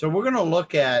 So we're going to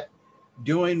look at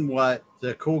doing what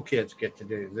the cool kids get to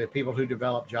do. The people who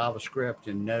develop JavaScript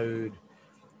and Node,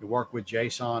 who work with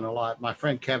JSON a lot. My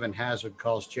friend Kevin Hazard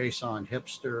calls JSON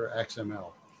hipster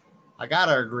XML. I got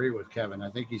to agree with Kevin. I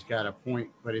think he's got a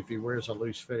point, but if he wears a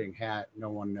loose fitting hat,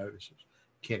 no one notices.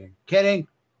 Kidding.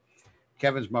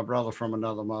 Kevin's my brother from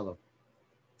another mother.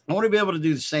 I want to be able to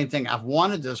do the same thing. I've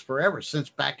wanted this forever,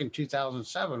 since back in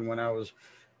 2007 when I was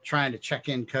trying to check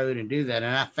in code and do that.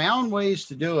 And I found ways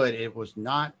to do it. It was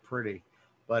not pretty,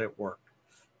 but it worked.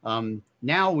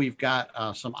 Now we've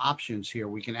got some options here.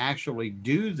 We can actually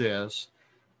do this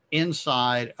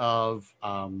inside of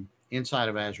Azure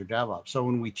DevOps. So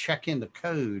when we check in the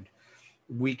code,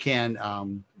 we can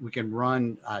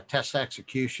run test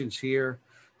executions here.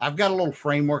 I've got a little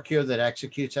framework here that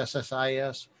executes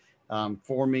SSIS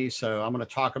for me. So I'm going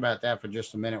to talk about that for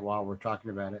just a minute while we're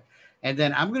talking about it. And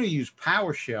then I'm going to use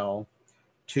PowerShell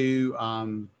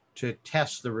to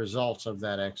test the results of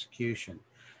that execution.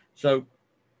 So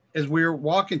as we're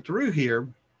walking through here,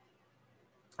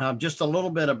 just a little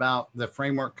bit about the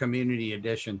Framework Community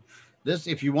Edition. This,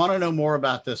 if you want to know more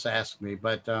about this, ask me,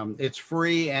 but it's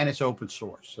free and it's open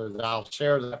source. So I'll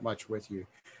share that much with you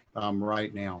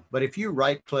right now. But if you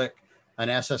right click an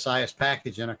SSIS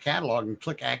package in a catalog and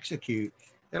click execute,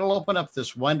 it'll open up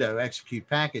this window, execute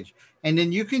package, and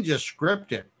then you can just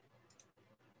script it.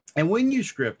 And when you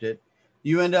script it,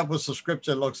 you end up with a script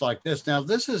that looks like this. Now,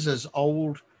 this is as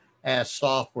old as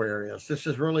software is. This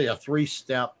is really a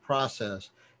 3-step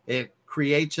process. It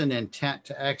creates an intent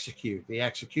to execute. The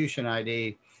execution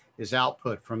ID is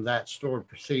output from that stored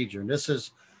procedure. And this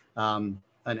is an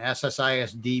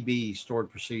SSIS DB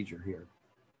stored procedure here.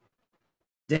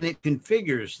 Then it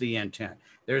configures the intent.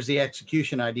 There's the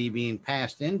execution ID being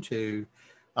passed into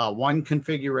one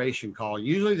configuration call.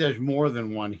 Usually there's more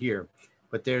than one here,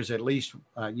 but there's at least,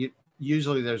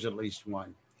 usually there's at least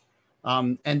one.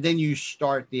 And then you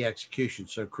start the execution.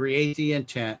 So create the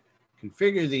intent,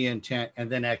 configure the intent, and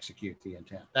then execute the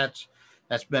intent. That's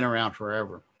been around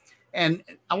forever. And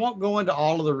I won't go into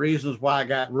all of the reasons why I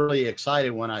got really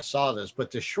excited when I saw this, but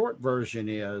the short version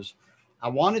is I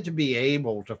wanted to be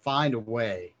able to find a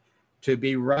way to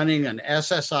be running an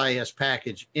SSIS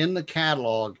package in the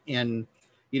catalog in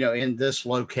this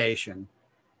location.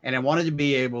 And I wanted to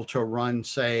be able to run,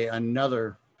 say,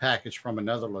 another package from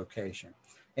another location.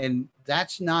 And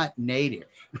that's not native.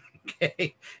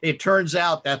 Okay. It turns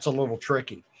out that's a little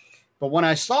tricky. But when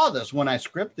I saw this, when I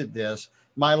scripted this,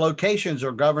 my locations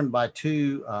are governed by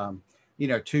two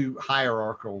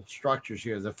hierarchical structures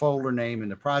here, the folder name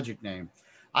and the project name.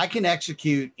 I can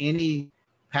execute any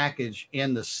package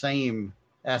in the same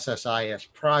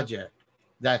SSIS project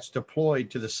that's deployed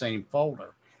to the same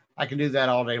folder. I can do that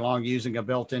all day long using a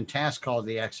built-in task called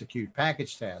the execute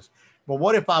package task. But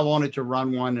what if I wanted to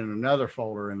run one in another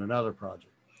folder in another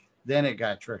project? Then it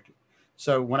got tricky.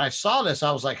 So when I saw this,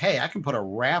 I was like, hey, I can put a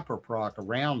wrapper proc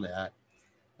around that.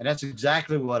 And that's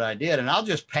exactly what I did. And I'll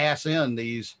just pass in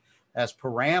these as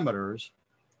parameters.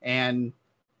 And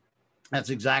that's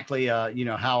exactly,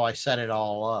 how I set it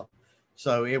all up.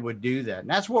 So it would do that. And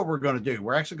that's what we're going to do.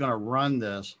 We're actually going to run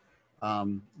this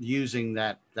using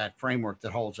that framework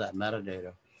that holds that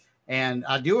metadata. And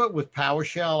I do it with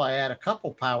PowerShell. I add a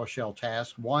couple PowerShell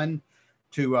tasks, one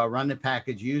to run the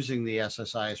package using the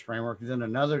SSIS framework, and then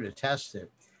another to test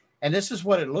it. And this is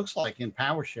what it looks like in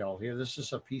PowerShell here. This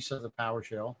is a piece of the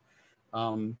PowerShell.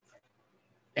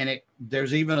 And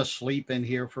there's even a sleep in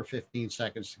here for 15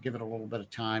 seconds to give it a little bit of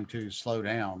time to slow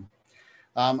down.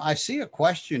 I see a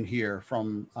question here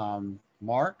from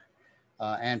Mark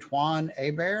Antoine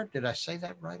Hebert. Did I say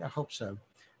that right? I hope so.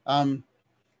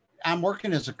 I'm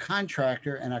working as a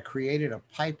contractor and I created a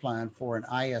pipeline for an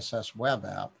ISS web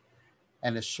app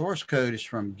and the source code is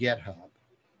from GitHub.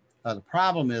 The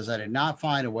problem is I did not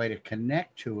find a way to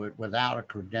connect to it without a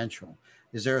credential.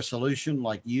 Is there a solution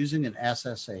like using an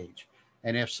SSH?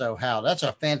 And if so, how? That's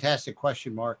a fantastic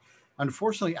question, Mark.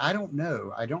 Unfortunately, I don't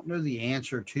know. I don't know the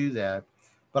answer to that,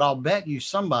 but I'll bet you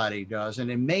somebody does. And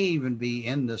it may even be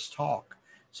in this talk.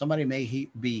 Somebody may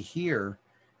be here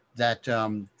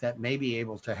that may be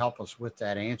able to help us with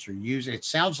that answer. It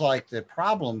sounds like the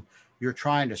problem you're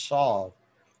trying to solve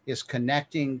is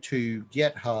connecting to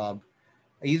GitHub,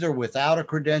 either without a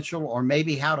credential or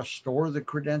maybe how to store the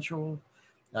credential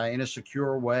in a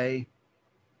secure way.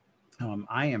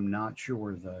 I am not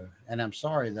sure though, and I'm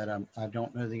sorry that I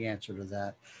don't know the answer to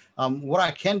that. What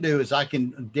I can do is I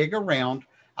can dig around.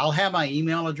 I'll have my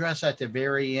email address at the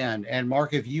very end. And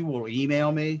Mark, if you will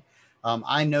email me,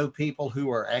 I know people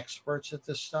who are experts at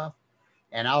this stuff,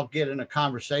 and I'll get in a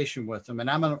conversation with them. And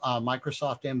I'm a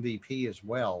Microsoft MVP as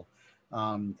well.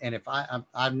 And if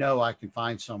I know I can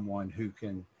find someone who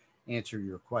can answer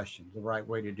your question, the right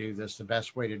way to do this, the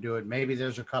best way to do it. Maybe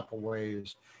there's a couple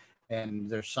ways, and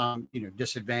there's some,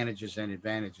 disadvantages and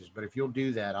advantages. But if you'll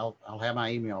do that, I'll have my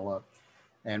email up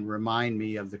and remind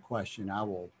me of the question. I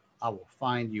will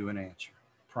find you an answer.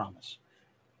 Promise.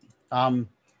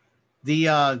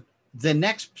 The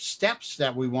next steps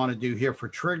that we want to do here for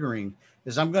triggering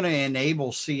is I'm going to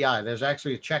enable CI. There's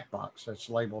actually a checkbox that's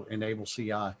labeled enable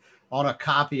CI on a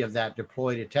copy of that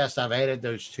deploy to test. I've added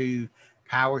those 2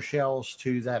 PowerShells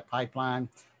to that pipeline,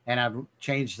 and I've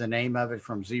changed the name of it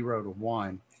from 0 to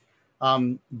 1.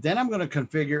 Then I'm going to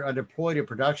configure a deploy to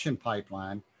production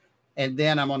pipeline, and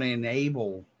then I'm going to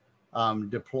enable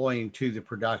deploying to the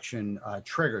production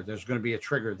trigger. There's going to be a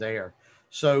trigger there.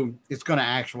 So it's going to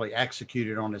actually execute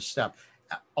it on this step.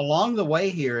 Along the way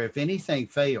here, if anything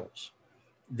fails,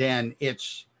 then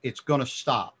it's going to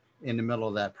stop in the middle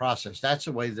of that process. That's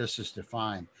the way this is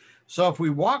defined. So if we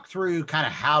walk through kind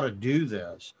of how to do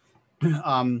this,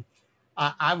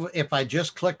 if I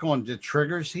just click on the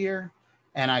triggers here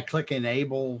and I click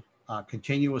enable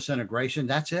continuous integration,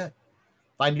 that's it.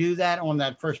 If I do that on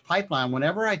that first pipeline,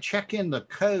 whenever I check in the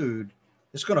code,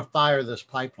 it's going to fire this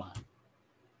pipeline.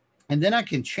 And then I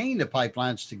can chain the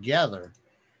pipelines together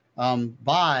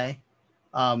by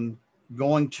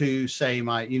going to say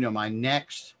my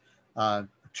next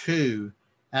 2,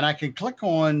 and I can click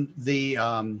on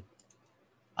the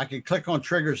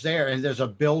triggers there, and there's a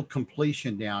build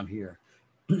completion down here.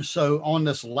 So on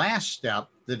this last step,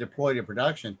 the deploy to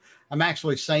production, I'm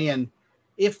actually saying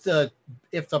if the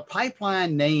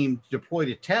pipeline named deploy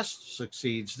to test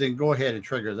succeeds, then go ahead and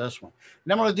trigger this one.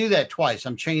 And I'm going to do that twice.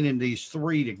 I'm chaining these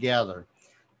 3 together.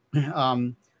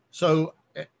 So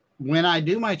when I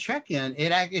do my check-in,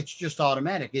 it's just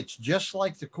automatic. It's just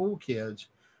like the cool kids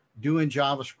doing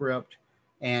JavaScript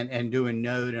and doing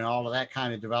Node and all of that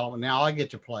kind of development. Now I get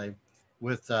to play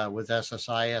with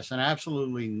SSIS, and I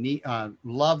absolutely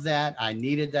love that. I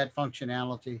needed that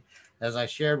functionality. As I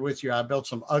shared with you, I built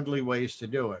some ugly ways to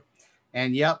do it.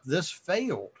 And yep, this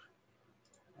failed.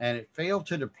 And it failed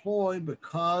to deploy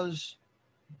because,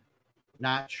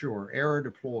 not sure, error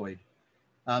deployed.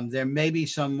 There may be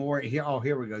some more here. Oh,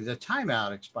 here we go. The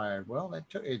timeout expired. Well,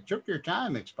 it took your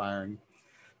time expiring.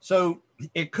 So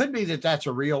it could be that that's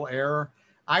a real error.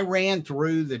 I ran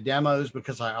through the demos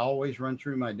because I always run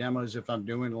through my demos if I'm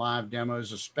doing live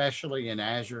demos, especially in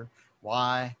Azure.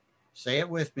 Why? Say it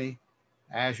with me.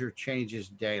 Azure changes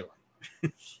daily.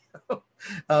 So,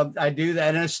 I do that,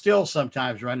 and I still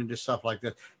sometimes run into stuff like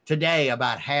this. Today,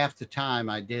 about half the time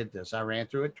I did this, I ran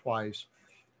through it twice.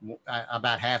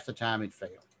 About half the time it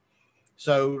failed.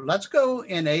 So let's go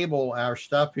enable our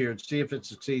stuff here and see if it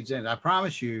succeeds in it. I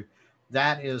promise you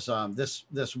that is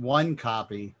this one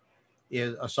copy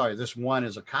is this one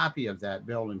is a copy of that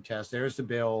build and test. There's the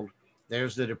build,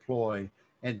 there's the deploy,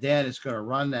 and then it's going to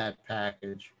run that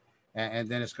package, and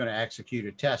then it's going to execute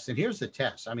a test. And here's the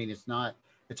test. I mean, it's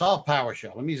all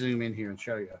PowerShell. Let me zoom in here and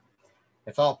show you.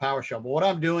 It's all PowerShell. But what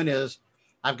I'm doing is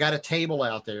I've got a table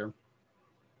out there,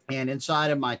 and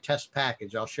inside of my test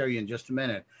package, I'll show you in just a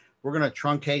minute, we're going to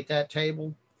truncate that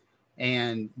table,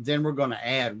 and then we're going to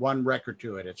add 1 record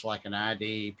to it. It's like an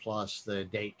ID plus the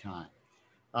date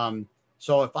time.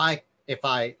 So if I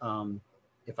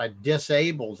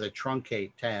disable the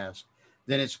truncate task,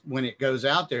 then it's when it goes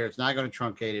out there, it's not going to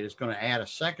truncate it. It's going to add a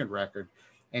second record.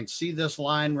 And see this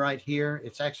line right here?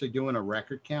 It's actually doing a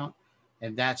record count.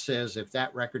 And that says if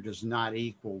that record does not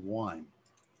equal 1.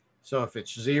 So if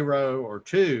it's 0 or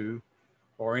 2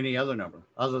 or any other number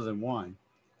other than 1,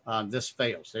 this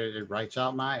fails. It writes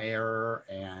out my error,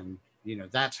 and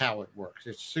that's how it works.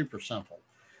 It's super simple.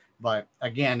 But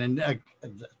again,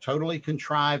 totally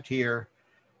contrived here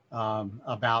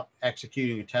about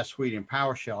executing a test suite in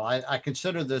PowerShell. I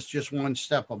consider this just one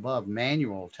step above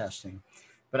manual testing,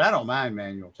 but I don't mind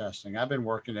manual testing. I've been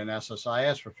working in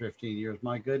SSIS for 15 years.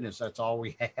 My goodness, that's all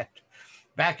we had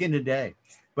back in the day.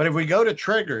 But if we go to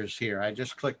triggers here, I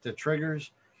just click the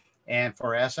triggers, and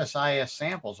for SSIS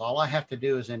samples, all I have to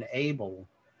do is enable,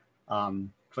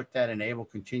 click that enable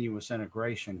continuous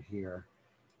integration here.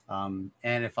 And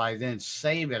if I then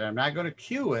save it, I'm not going to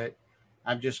queue it.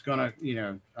 I'm just going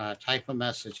to, type a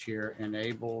message here,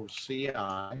 enable CI,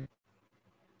 and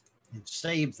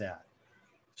save that.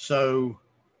 So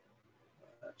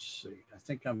let's see, I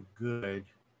think I'm good.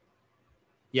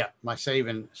 Yeah, my save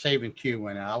and queue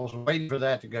went out. I was waiting for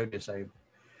that to go disabled.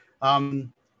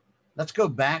 Let's go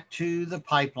back to the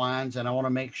pipelines, and I want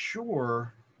to make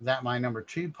sure that my number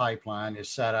 2 pipeline is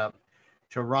set up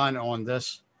to run on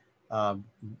this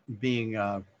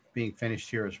being finished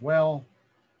here as well.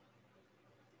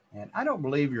 And I don't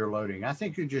believe you're loading. I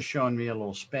think you're just showing me a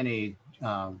little spinny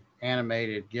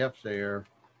animated GIF there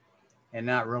and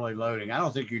not really loading. I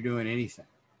don't think you're doing anything.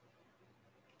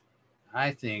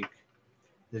 I think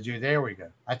there we go.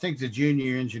 I think the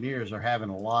junior engineers are having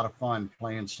a lot of fun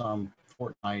playing some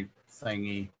Fortnite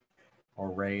thingy or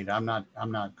raid. I'm not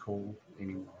cool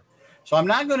anymore. So I'm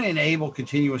not going to enable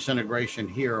continuous integration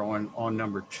here on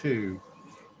number 2.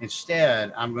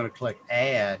 Instead, I'm going to click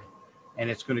add, and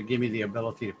it's going to give me the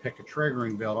ability to pick a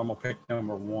triggering build. I'm going to pick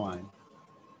number 1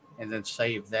 and then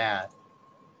save that.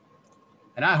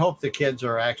 And I hope the kids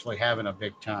are actually having a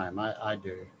big time. I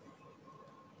do.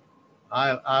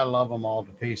 I love them all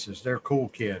to pieces. They're cool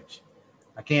kids.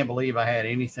 I can't believe I had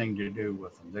anything to do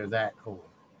with them. They're that cool.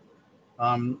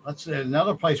 Let's see,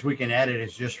 another place we can edit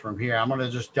is just from here. I'm going to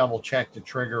just double check the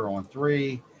trigger on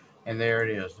 3, and there it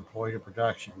is, deploy to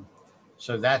production.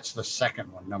 So that's the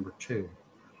second one, number 2.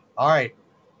 All right,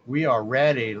 we are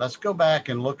ready. Let's go back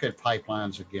and look at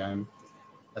pipelines again.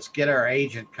 Let's get our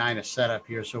agent kind of set up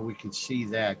here so we can see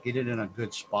that, get it in a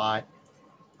good spot.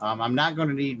 I'm not going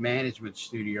to need Management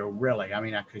Studio, really. I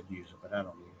mean, I could use it, but I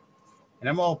don't need it. And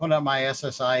I'm going to open up my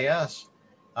SSIS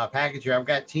package here. I've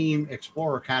got Team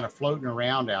Explorer kind of floating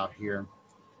around out here.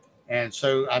 And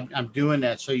so I'm doing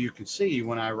that so you can see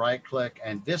when I right click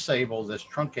and disable this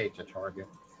truncate to target,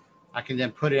 I can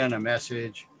then put in a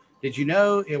message. Did you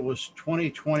know it was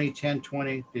 2020,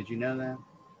 1020? Did you know that?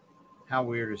 How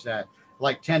weird is that?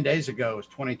 Like 10 days ago, it was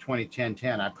 2020,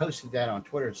 1010. I posted that on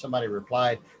Twitter. Somebody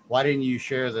replied, why didn't you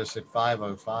share this at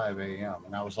 5:05 a.m.?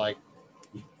 And I was like,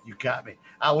 you got me.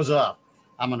 I was up.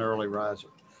 I'm an early riser.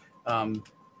 And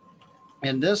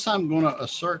this, I'm going to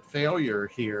assert failure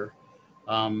here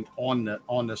on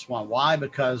this one. Why?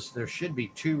 Because there should be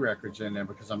 2 records in there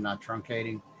because I'm not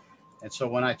truncating. And so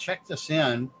when I check this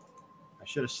in, I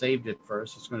should have saved it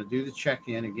first. It's going to do the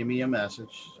check-in and give me a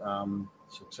message,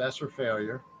 success or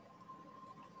failure.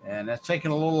 And that's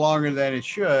taking a little longer than it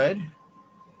should.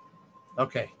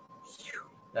 Okay,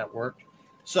 that worked.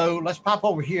 So let's pop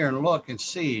over here and look and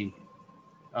see,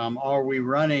 are we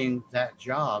running that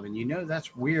job? And you know,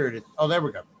 that's weird. Oh, there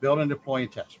we go. Build and deploy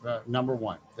and test. Number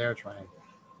 1, there it's running.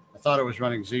 I thought it was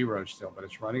running 0 still, but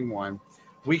it's running 1.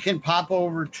 We can pop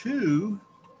over to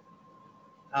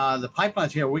the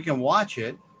pipelines here. We can watch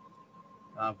it.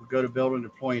 If we go to build and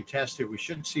deploy and test it, we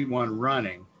should see one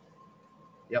running.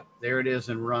 Yep, there it is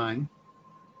and run.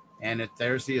 And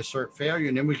there's the assert failure.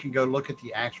 And then we can go look at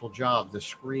the actual job, the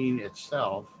screen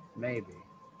itself, maybe.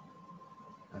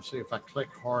 Let's see if I click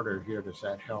harder here, does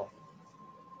that help?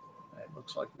 It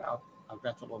looks like now I've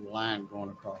got the little line going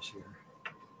across here.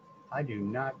 I do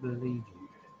not believe you.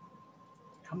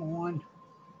 Come on.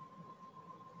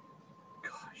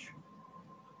 Gosh.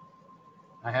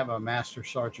 I have a Master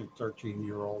Sergeant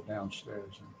 13-year-old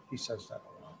downstairs, and he says that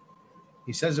a lot.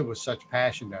 He says it with such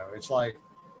passion, though. It's like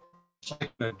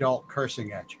an adult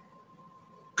cursing at you.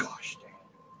 Gosh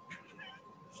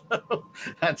dang.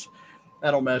 So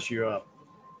that'll mess you up.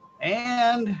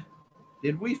 And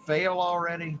did we fail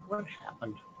already? What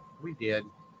happened? We did.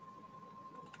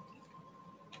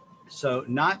 So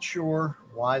not sure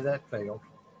why that failed.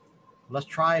 Let's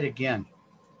try it again.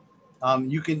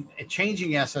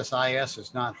 Changing SSIS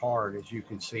is not hard, as you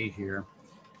can see here.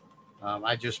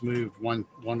 I just moved one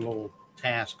little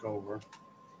task over.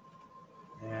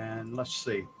 And let's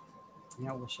see.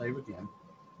 Yeah, we'll save again.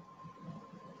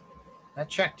 That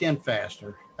checked in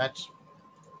faster. That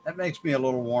makes me a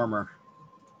little warmer.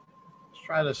 Let's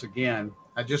try this again.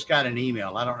 I just got an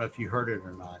email. I don't know if you heard it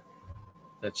or not.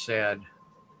 That said,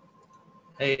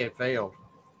 hey, it failed.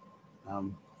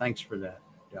 Thanks for that,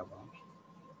 DevOps.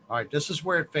 All right, this is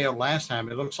where it failed last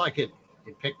time. It looks like it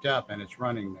picked up and it's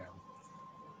running now.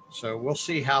 So we'll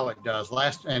see how it does.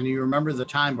 And you remember the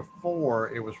time before,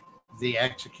 it was the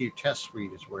execute test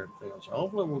suite is where it failed. So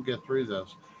hopefully we'll get through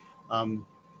this.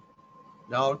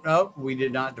 No, we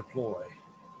did not deploy.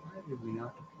 Why did we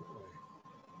not deploy?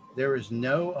 There is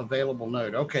no available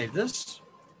node. Okay, this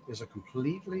is a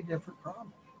completely different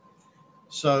problem.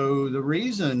 So the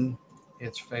reason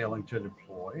it's failing to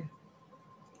deploy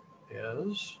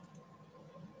is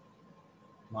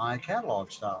my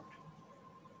catalog stopped.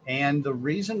 And the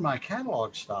reason my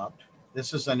catalog stopped,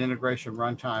 this is an integration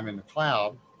runtime in the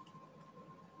cloud.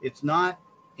 It's not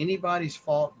anybody's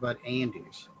fault but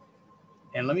Andy's.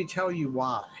 And let me tell you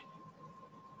why.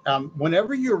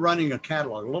 Whenever you're running a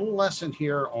catalog, a little lesson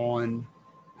here on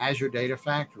Azure Data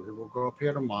Factory, we'll go up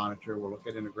here to monitor, we'll look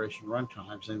at integration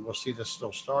runtimes, and we'll see this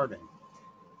still starting.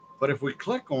 But if we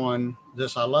click on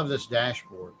this, I love this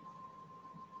dashboard.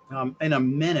 In a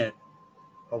minute,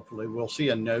 hopefully, we'll see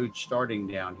a node starting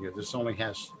down here. This only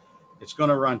has, it's going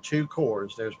to run 2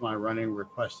 cores. There's my running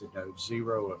requested node,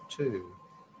 0 of 2.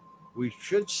 We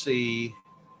should see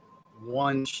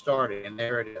 1 starting, and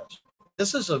there it is.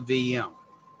 This is a VM.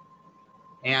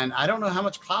 And I don't know how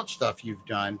much cloud stuff you've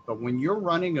done, but when you're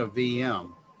running a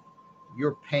VM,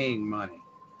 you're paying money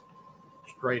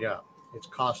straight up. It's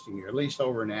costing you, at least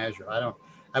over in Azure.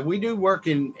 We do work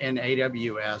in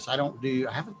AWS.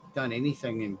 I haven't done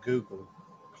anything in Google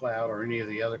Cloud or any of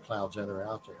the other clouds that are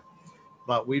out there,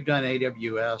 but we've done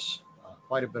AWS,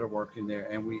 quite a bit of work in there,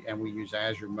 and we use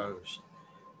Azure most.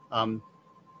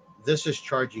 This is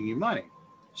charging you money.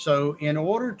 So in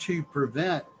order to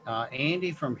prevent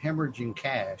Andy from hemorrhaging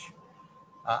cash,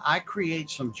 I create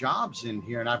some jobs in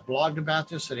here, and I've blogged about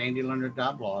this at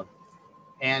andyleonard.blog.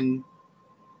 And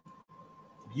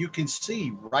you can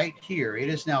see right here, it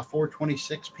is now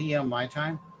 4:26 p.m. my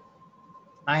time.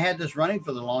 I had this running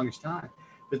for the longest time,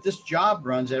 but this job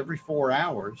runs every 4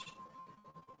 hours.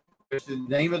 The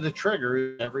name of the trigger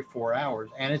is every 4 hours,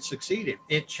 and it succeeded.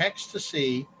 It checks to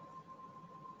see,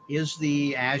 is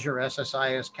the Azure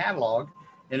SSIS catalog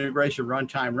integration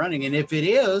runtime running? And if it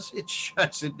is, it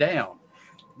shuts it down.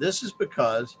 This is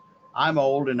because I'm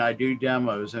old and I do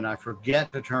demos and I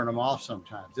forget to turn them off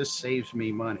sometimes. This saves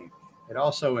me money. It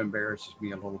also embarrasses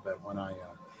me a little bit when I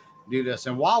do this.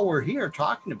 And while we're here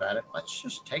talking about it, let's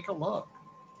just take a look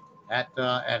at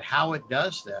how it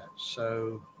does that.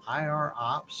 So IR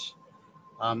ops,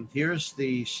 here's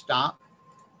the stop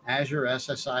Azure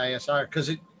SSIS, because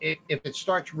if it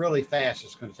starts really fast,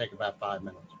 it's going to take about 5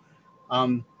 minutes.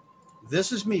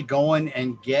 This is me going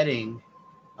and getting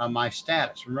my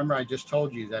status. Remember, I just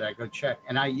told you that I go check,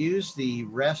 and I use the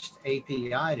REST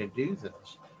API to do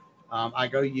this. I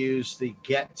go use the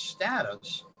get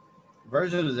status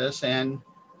version of this, and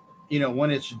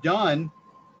when it's done,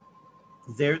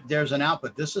 there's an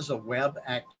output. This is a web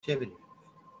activity,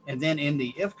 and then in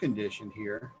the if condition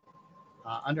here,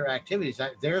 under activities,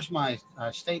 there's my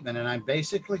statement, and I'm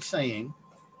basically saying,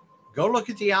 go look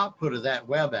at the output of that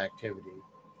web activity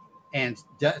and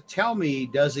tell me,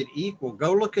 does it equal?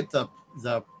 Go look at the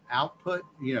output,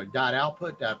 dot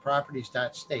output, dot properties,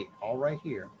 dot state, all right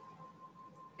here,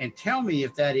 and tell me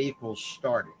if that equals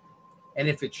started. And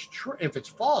if it's true, if it's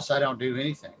false, I don't do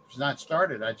anything. If it's not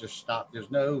started, I just stop.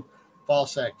 There's no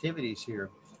false activities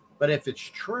here. But if it's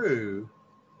true,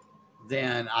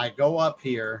 then I go up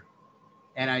here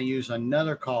and I use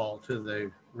another call to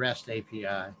the REST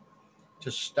API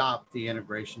to stop the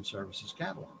integration services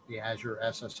catalog, the Azure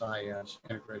SSIS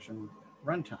integration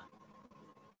runtime.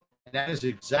 And that is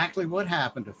exactly what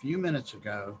happened a few minutes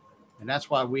ago. And that's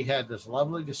why we had this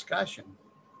lovely discussion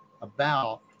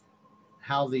about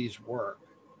how these work.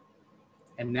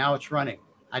 And now it's running.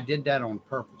 I did that on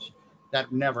purpose.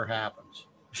 That never happens.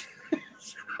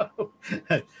 So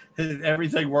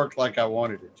everything worked like I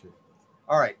wanted it to.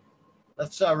 All right,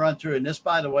 let's run through. And this,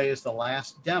 by the way, is the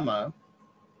last demo.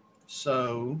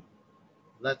 So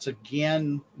let's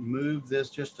again move this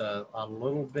just a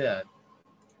little bit.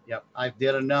 Yep, I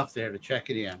did enough there to check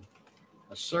it in.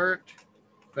 Assert,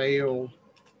 failed,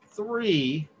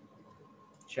 3,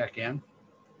 check in.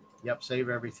 Yep, save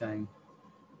everything.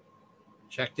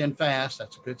 Checked in fast,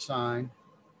 that's a good sign.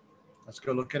 Let's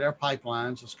go look at our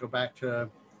pipelines. Let's go back to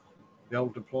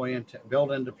build, deploy, and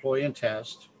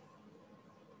test.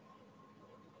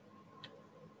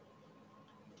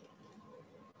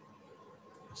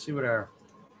 Let's see what our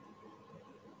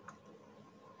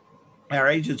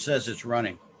agent says it's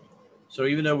running. So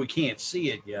even though we can't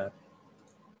see it yet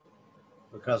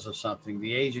because of something,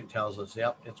 the agent tells us,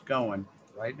 yep, it's going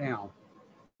right now.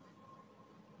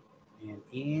 And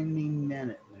any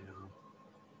minute now.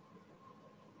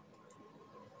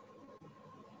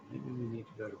 Maybe we need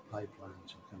to go to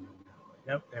pipelines and come in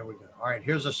there. Yep, there we go. All right,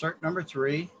 here's assert number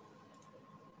 3.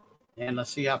 And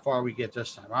let's see how far we get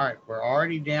this time. All right, we're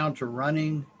already down to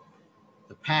running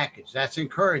the package. That's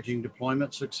encouraging.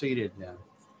 Deployment succeeded then.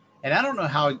 And I don't know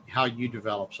how you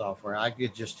develop software. I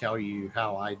could just tell you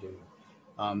how I do.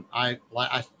 I've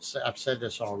said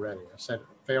this already. I said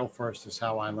fail first is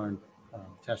how I learned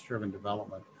test-driven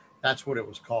development. That's what it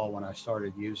was called when I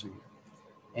started using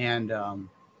it. And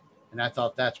I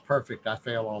thought that's perfect. I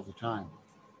fail all the time.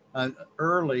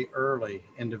 Early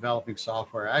in developing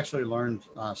software, I actually learned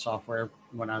software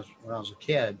when I was a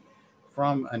kid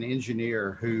from an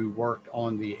engineer who worked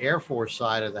on the Air Force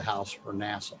side of the house for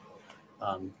NASA.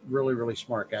 Really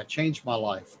smart guy. Changed my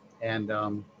life,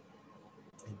 and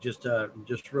just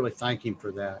really thank him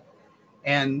for that.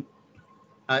 And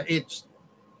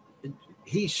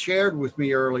he shared with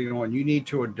me early on, you need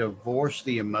to divorce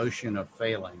the emotion of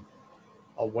failing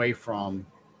away from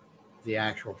the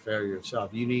actual failure itself.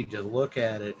 You need to look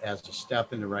at it as a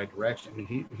step in the right direction. And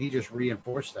he just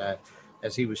reinforced that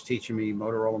as he was teaching me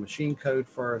Motorola machine code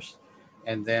first,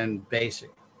 and then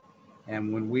BASIC.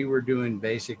 And when we were doing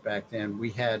BASIC back then, we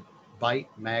had Byte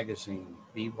magazine,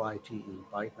 BYTE,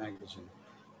 Byte magazine,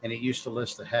 and it used to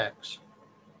list the hex.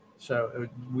 So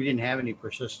we didn't have any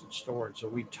persistent storage, so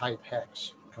we type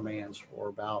hex commands for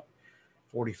about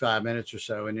 45 minutes or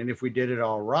so. And then if we did it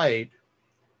all right,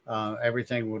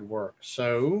 everything would work.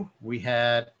 So we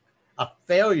had a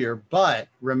failure, but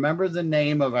remember the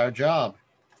name of our job.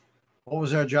 What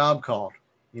was our job called?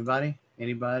 Anybody?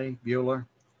 Anybody? Bueller?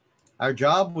 Our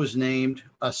job was named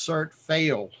Assert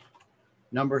Failed,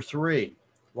 number 3.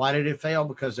 Why did it fail?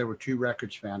 Because there were 2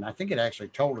 records found. I think it actually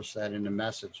told us that in the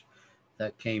message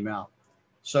that came out.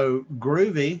 So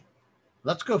groovy,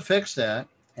 let's go fix that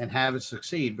and have it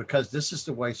succeed, because this is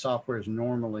the way software is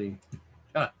normally,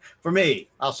 for me,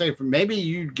 I'll say, for maybe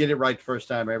you get it right the first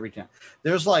time every time.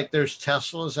 There's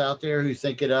Teslas out there who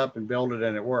think it up and build it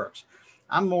and it works.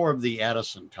 I'm more of the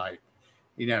Edison type,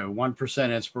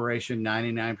 1% inspiration,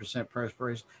 99%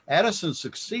 perspiration. Edison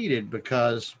succeeded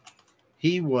because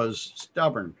he was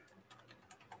stubborn.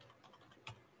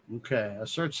 Okay,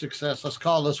 assert success. Let's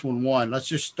call this one 1. Let's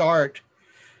just start.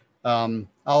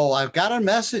 I've got a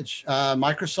message.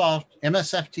 Microsoft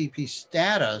MSFTP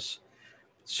status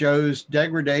shows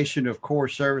degradation of core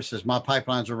services. My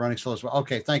pipelines are running slow as well.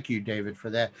 Okay, thank you, David, for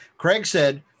that. Craig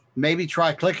said maybe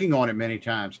try clicking on it many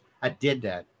times. I did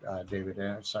that, David.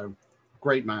 So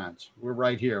great minds. We're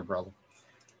right here, brother.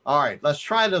 All right, let's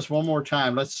try this one more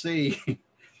time. Let's see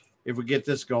if we get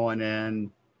this going.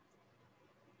 And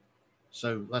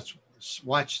so let's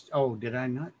watch. Oh, did I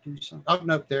not do something? Oh,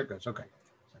 no, there it goes. Okay.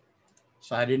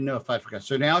 So I didn't know if I forgot.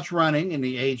 So now it's running in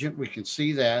the agent. We can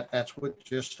see that. That's what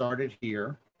just started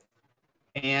here.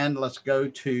 And let's go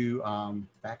to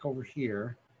back over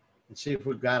here and see if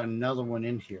we've got another one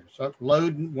in here. So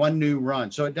load one new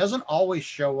run. So it doesn't always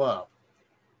show up,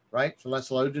 right? So let's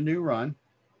load the new run.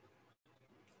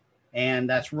 And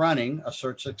that's running,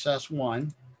 assert success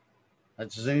 1.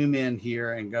 Let's zoom in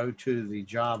here and go to the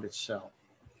job itself.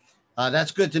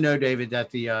 That's good to know, David, that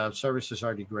the services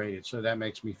are degraded. So that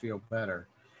makes me feel better.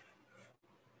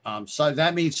 So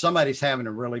that means somebody's having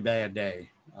a really bad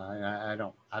day.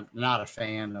 I'm not a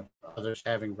fan of others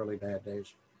having really bad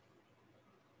days.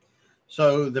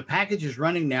 So the package is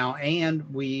running now, and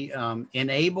we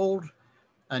enabled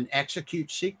an execute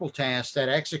SQL task that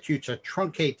executes a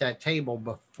truncate that table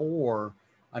before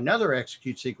another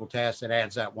execute SQL task that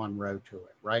adds that 1 row to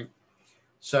it, right?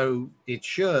 So it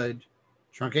should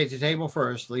truncate the table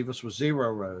first, leave us with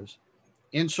 0 rows,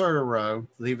 insert a row,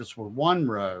 leave us with 1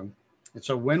 row. And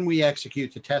so when we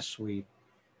execute the test suite,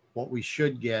 what we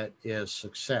should get is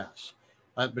success,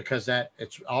 because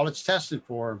it's all it's tested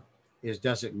for is,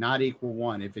 does it not equal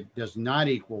 1? If it does not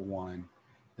equal 1,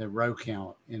 the row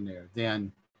count in there,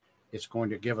 then it's going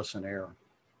to give us an error.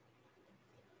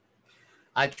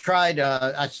 I tried,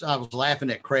 I was laughing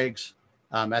at Craig's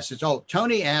message. Oh,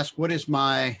 Tony asked, what is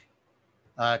my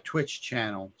Twitch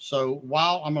channel? So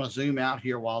while I'm going to zoom out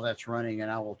here while that's running, and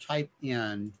I will type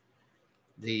in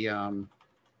the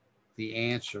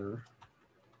answer.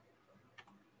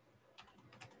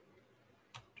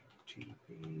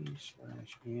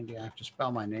 TP/Andy. I have to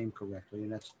spell my name correctly,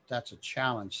 and that's a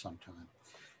challenge sometimes.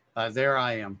 There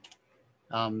I am.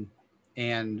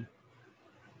 And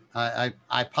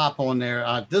I pop on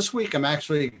there. This week I'm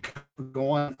actually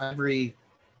going every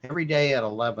day at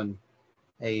 11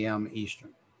 a.m. Eastern.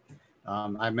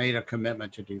 I made a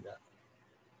commitment to do that.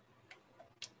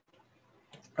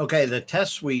 Okay, the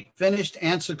test suite finished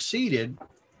and succeeded.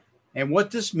 And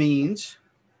what this means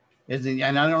is, and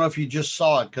I don't know if you just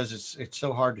saw it because it's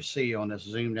so hard to see on this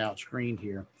zoomed out screen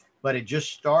here, but it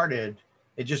just started.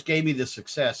 It just gave me the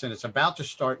success, and it's about to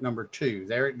start number 2.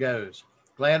 There it goes.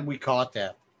 Glad we caught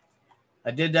that.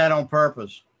 I did that on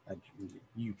purpose.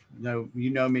 You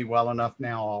know me well enough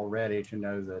now already to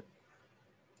know that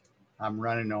I'm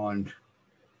running on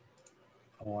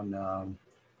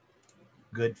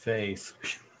good faith.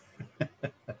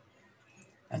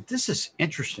 And this is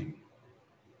interesting.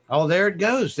 Oh, there it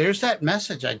goes. There's that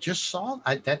message. I just saw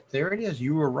that. There it is.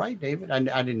 You were right, David. I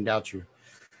didn't doubt you.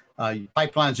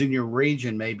 Pipelines in your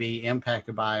region may be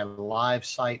impacted by a live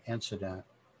site incident.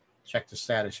 Check the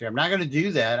status here. I'm not going to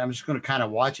do that. I'm just going to kind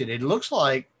of watch it. It looks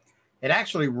like it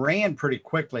actually ran pretty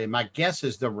quickly. My guess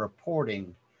is the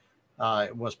reporting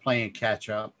was playing catch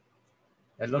up.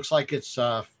 It looks like it's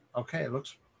okay.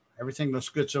 Everything looks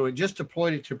good. So it just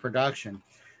deployed it to production.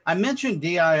 I mentioned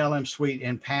DILM Suite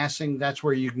in passing. That's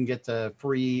where you can get the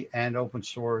free and open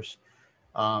source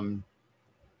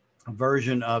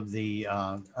version of the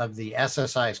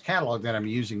SSIS catalog that I'm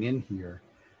using in here.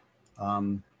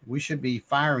 We should be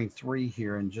firing 3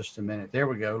 here in just a minute. There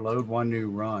we go. Load one new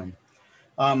run.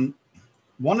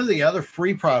 One of the other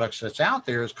free products that's out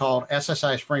there is called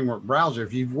SSIS Framework Browser.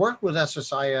 If you've worked with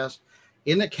SSIS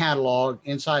in the catalog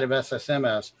inside of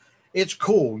SSMS, it's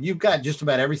cool. You've got just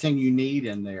about everything you need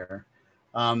in there.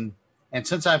 And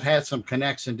since I've had some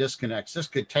connects and disconnects, this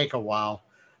could take a while.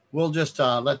 We'll just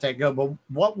let that go. But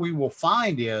what we will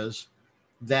find is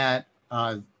that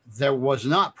there was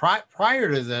not,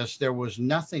 prior to this, there was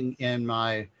nothing in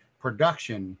my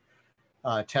production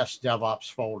test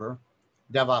DevOps folder,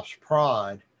 DevOps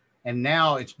prod, and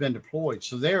now it's been deployed.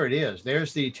 So there it is.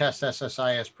 There's the test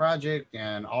SSIS project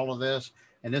and all of this.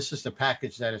 And this is the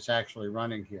package that it's actually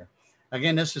running here.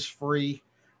 Again, this is free.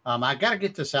 I got to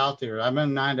get this out there. I'm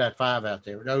in 9.5 out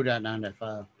there,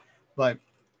 0.9.5, but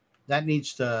that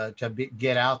needs to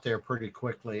get out there pretty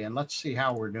quickly. And let's see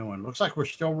how we're doing. Looks like we're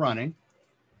still running.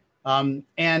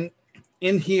 And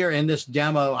in here in this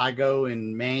demo, I go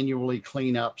and manually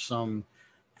clean up some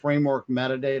framework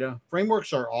metadata.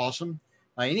 Frameworks are awesome.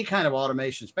 Any kind of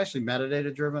automation, especially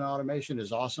metadata driven automation,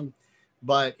 is awesome,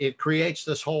 but it creates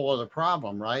this whole other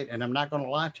problem, right? And I'm not going to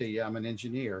lie to you, I'm an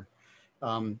engineer.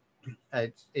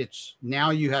 It's now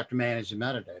you have to manage the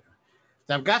metadata.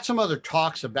 So I've got some other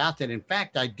talks about that. In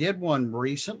fact, I did one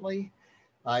recently.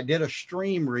 I did a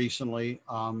stream recently,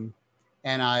 and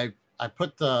I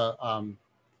put the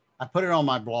I put it on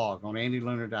my blog on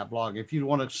andyleonard.blog. If you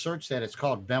want to search that, it's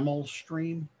called BIML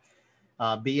stream.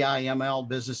 BIML,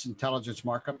 Business Intelligence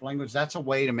Markup Language. That's a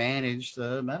way to manage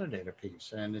the metadata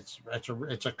piece, and it's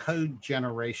a code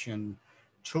generation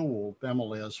tool.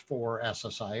 BIML is for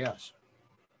SSIS.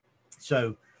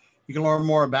 So you can learn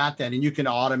more about that, and you can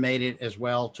automate it as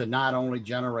well to not only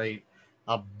generate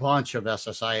a bunch of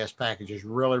SSIS packages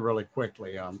really, really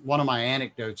quickly. One of my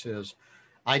anecdotes is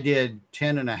I did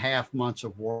 10.5 months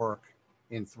of work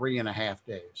in 3.5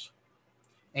 days,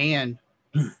 and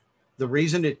the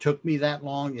reason it took me that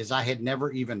long is I had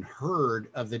never even heard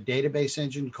of the database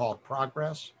engine called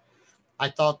Progress. I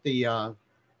thought the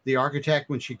architect,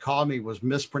 when she called me, was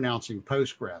mispronouncing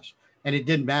Postgres, and it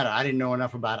didn't matter. I didn't know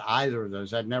enough about either of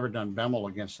those. I'd never done BIML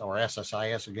against or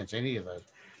SSIS against any of those.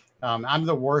 I'm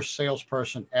the worst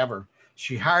salesperson ever.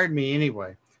 She hired me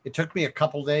anyway. It took me a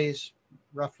couple days,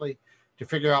 roughly, to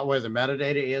figure out where the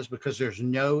metadata is, because there's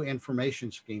no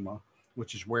information schema,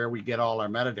 which is where we get all our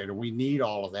metadata. We need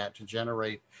all of that to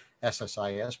generate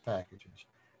SSIS packages.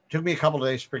 It took me a couple of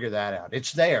days to figure that out.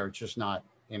 It's there, it's just not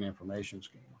in information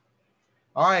schema.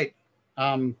 All right.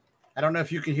 I don't know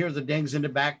if you can hear the dings in the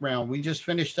background. We just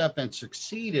finished up and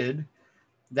succeeded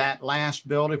that last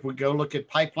build. If we go look at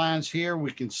pipelines here,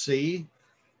 we can see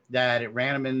that it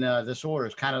ran them in this order.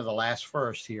 It's kind of the last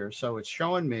first here. So it's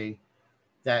showing me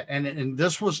that, and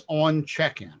this was on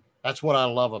check-in. That's what I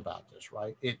love about this,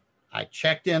 right? I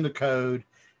checked in the code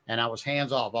and I was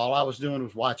hands off. All I was doing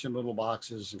was watching little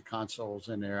boxes and consoles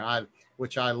in there,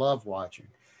 which I love watching.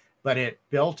 But it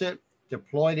built it,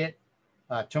 deployed it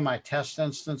to my test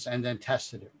instance, and then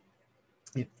tested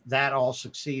it. That all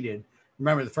succeeded.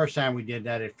 Remember, the first time we did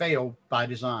that, it failed by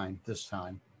design this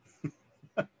time.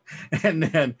 And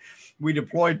then we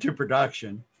deployed to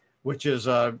production, which is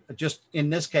just, in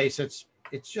this case, it's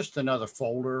just another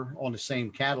folder on the same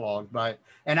catalog,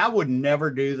 and I would never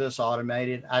do this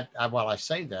automated. While I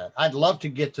say that, I'd love to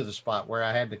get to the spot where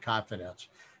I had the confidence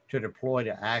to deploy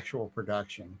to actual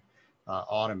production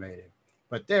automated,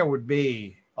 but there would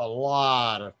be a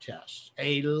lot of tests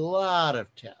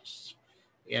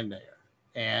in there.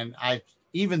 And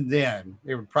even then,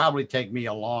 it would probably take me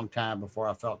a long time before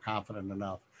I felt confident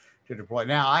enough to deploy.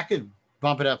 Now I could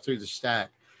bump it up through the stack.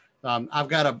 I've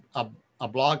got a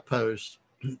blog post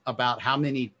about how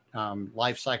many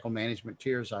lifecycle management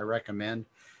tiers I recommend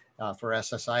for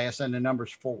SSIS, and the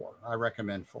number's 4. I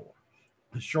recommend 4.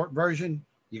 The short version,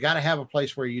 you got to have a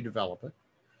place where you develop it.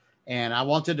 And I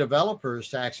want the developers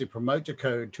to actually promote the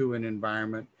code to an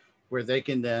environment where they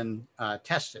can then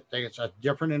test it. It's a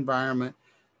different environment.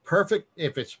 Perfect.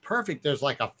 If it's perfect, there's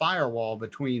like a firewall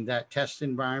between that test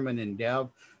environment and dev,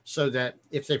 so that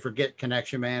if they forget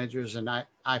connection managers, and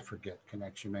I forget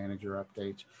connection manager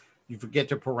updates, you forget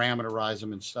to parameterize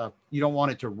them and stuff, you don't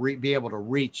want it to be able to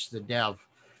reach the dev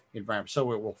environment,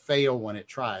 so it will fail when it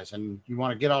tries, and you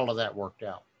want to get all of that worked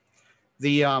out.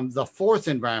 The 4th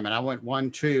environment, I went 1,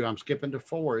 2, I'm skipping to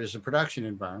 4, is the production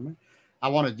environment. I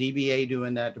want a DBA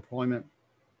doing that deployment.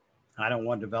 I don't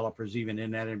want developers even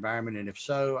in that environment, and if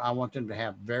so, I want them to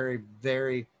have very,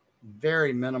 very,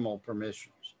 very minimal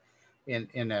permissions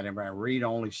in that environment,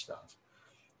 read-only stuff.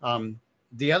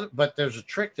 But there's a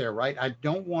trick there, right? I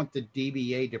don't want the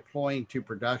DBA deploying to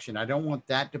production. I don't want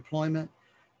that deployment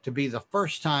to be the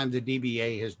first time the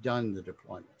DBA has done the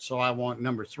deployment. So I want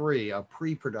number 3, a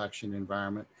pre-production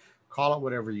environment. Call it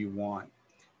whatever you want,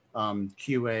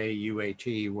 QA,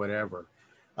 UAT, whatever.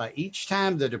 Each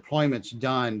time the deployment's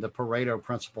done, the Pareto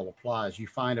principle applies. You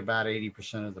find about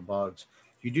 80% of the bugs.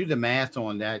 If you do the math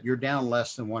on that, you're down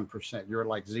less than 1%. You're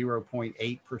like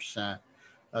 0.8%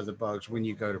 of the bugs when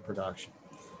you go to production.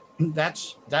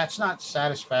 That's not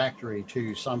satisfactory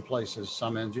to some places,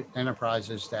 some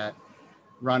enterprises that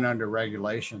run under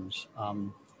regulations.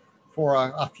 For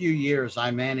a few years, I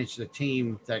managed a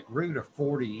team that grew to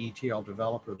 40 ETL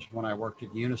developers when I worked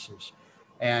at Unisys,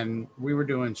 and we were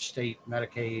doing state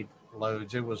Medicaid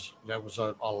loads. There was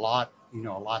a lot, a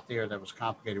lot there that was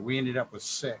complicated. We ended up with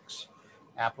 6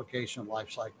 application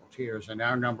lifecycle tiers, and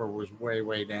our number was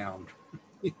way down.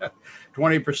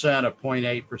 20% of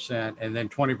 0.8%, and then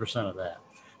 20% of that.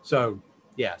 So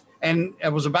yeah, and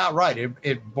it was about right.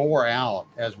 It bore out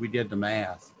as we did the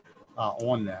math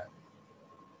on that.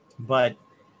 But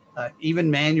even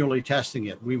manually testing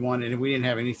it, we didn't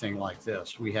have anything like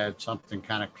this. We had something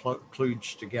kind of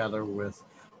kludged together with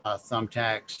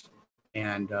thumbtacks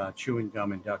and chewing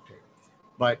gum and duct tape.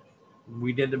 But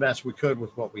we did the best we could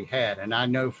with what we had. And I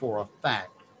know for a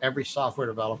fact, every software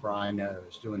developer I know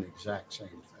is doing the exact same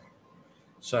thing.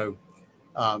 So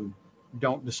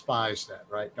don't despise that,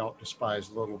 right? Don't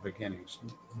despise little beginnings.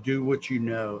 Do what you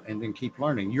know and then keep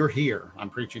learning. You're here. I'm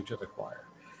preaching to the choir.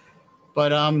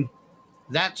 But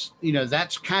that's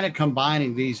kind of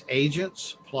combining these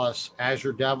agents plus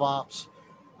Azure DevOps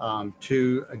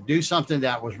to do something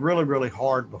that was really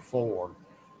hard before.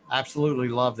 Absolutely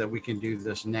love that we can do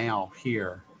this now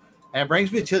here. And it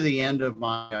brings me to the end of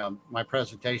my my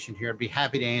presentation here. I'd be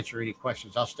happy to answer any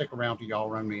questions. I'll stick around till y'all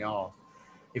run me off.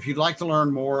 If you'd like to learn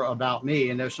more about me,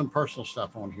 and there's some personal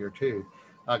stuff on here too,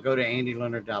 go to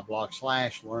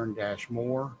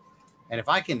andyleonard.blog/learn-more. And if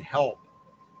I can help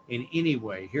in any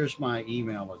way, here's my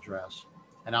email address,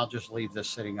 and I'll just leave this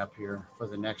sitting up here for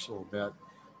the next little bit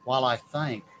while I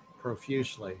thank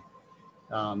profusely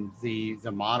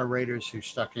the moderators who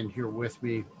stuck in here with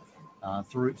me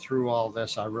through all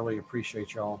this. I really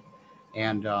appreciate y'all,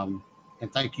 and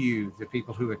thank you, the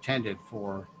people who attended,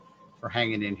 for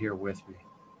hanging in here with me.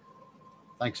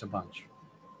 Thanks a bunch.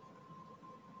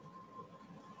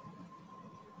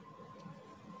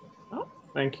 Oh,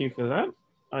 thank you for that.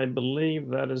 I believe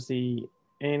that is the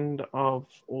end of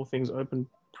all things open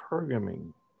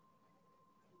programming,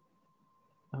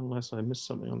 unless I missed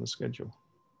something on the schedule.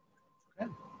 Okay,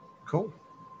 cool.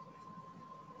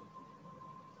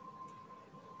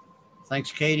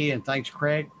 Thanks, Katie, and thanks,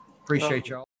 Craig. Appreciate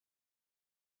y'all.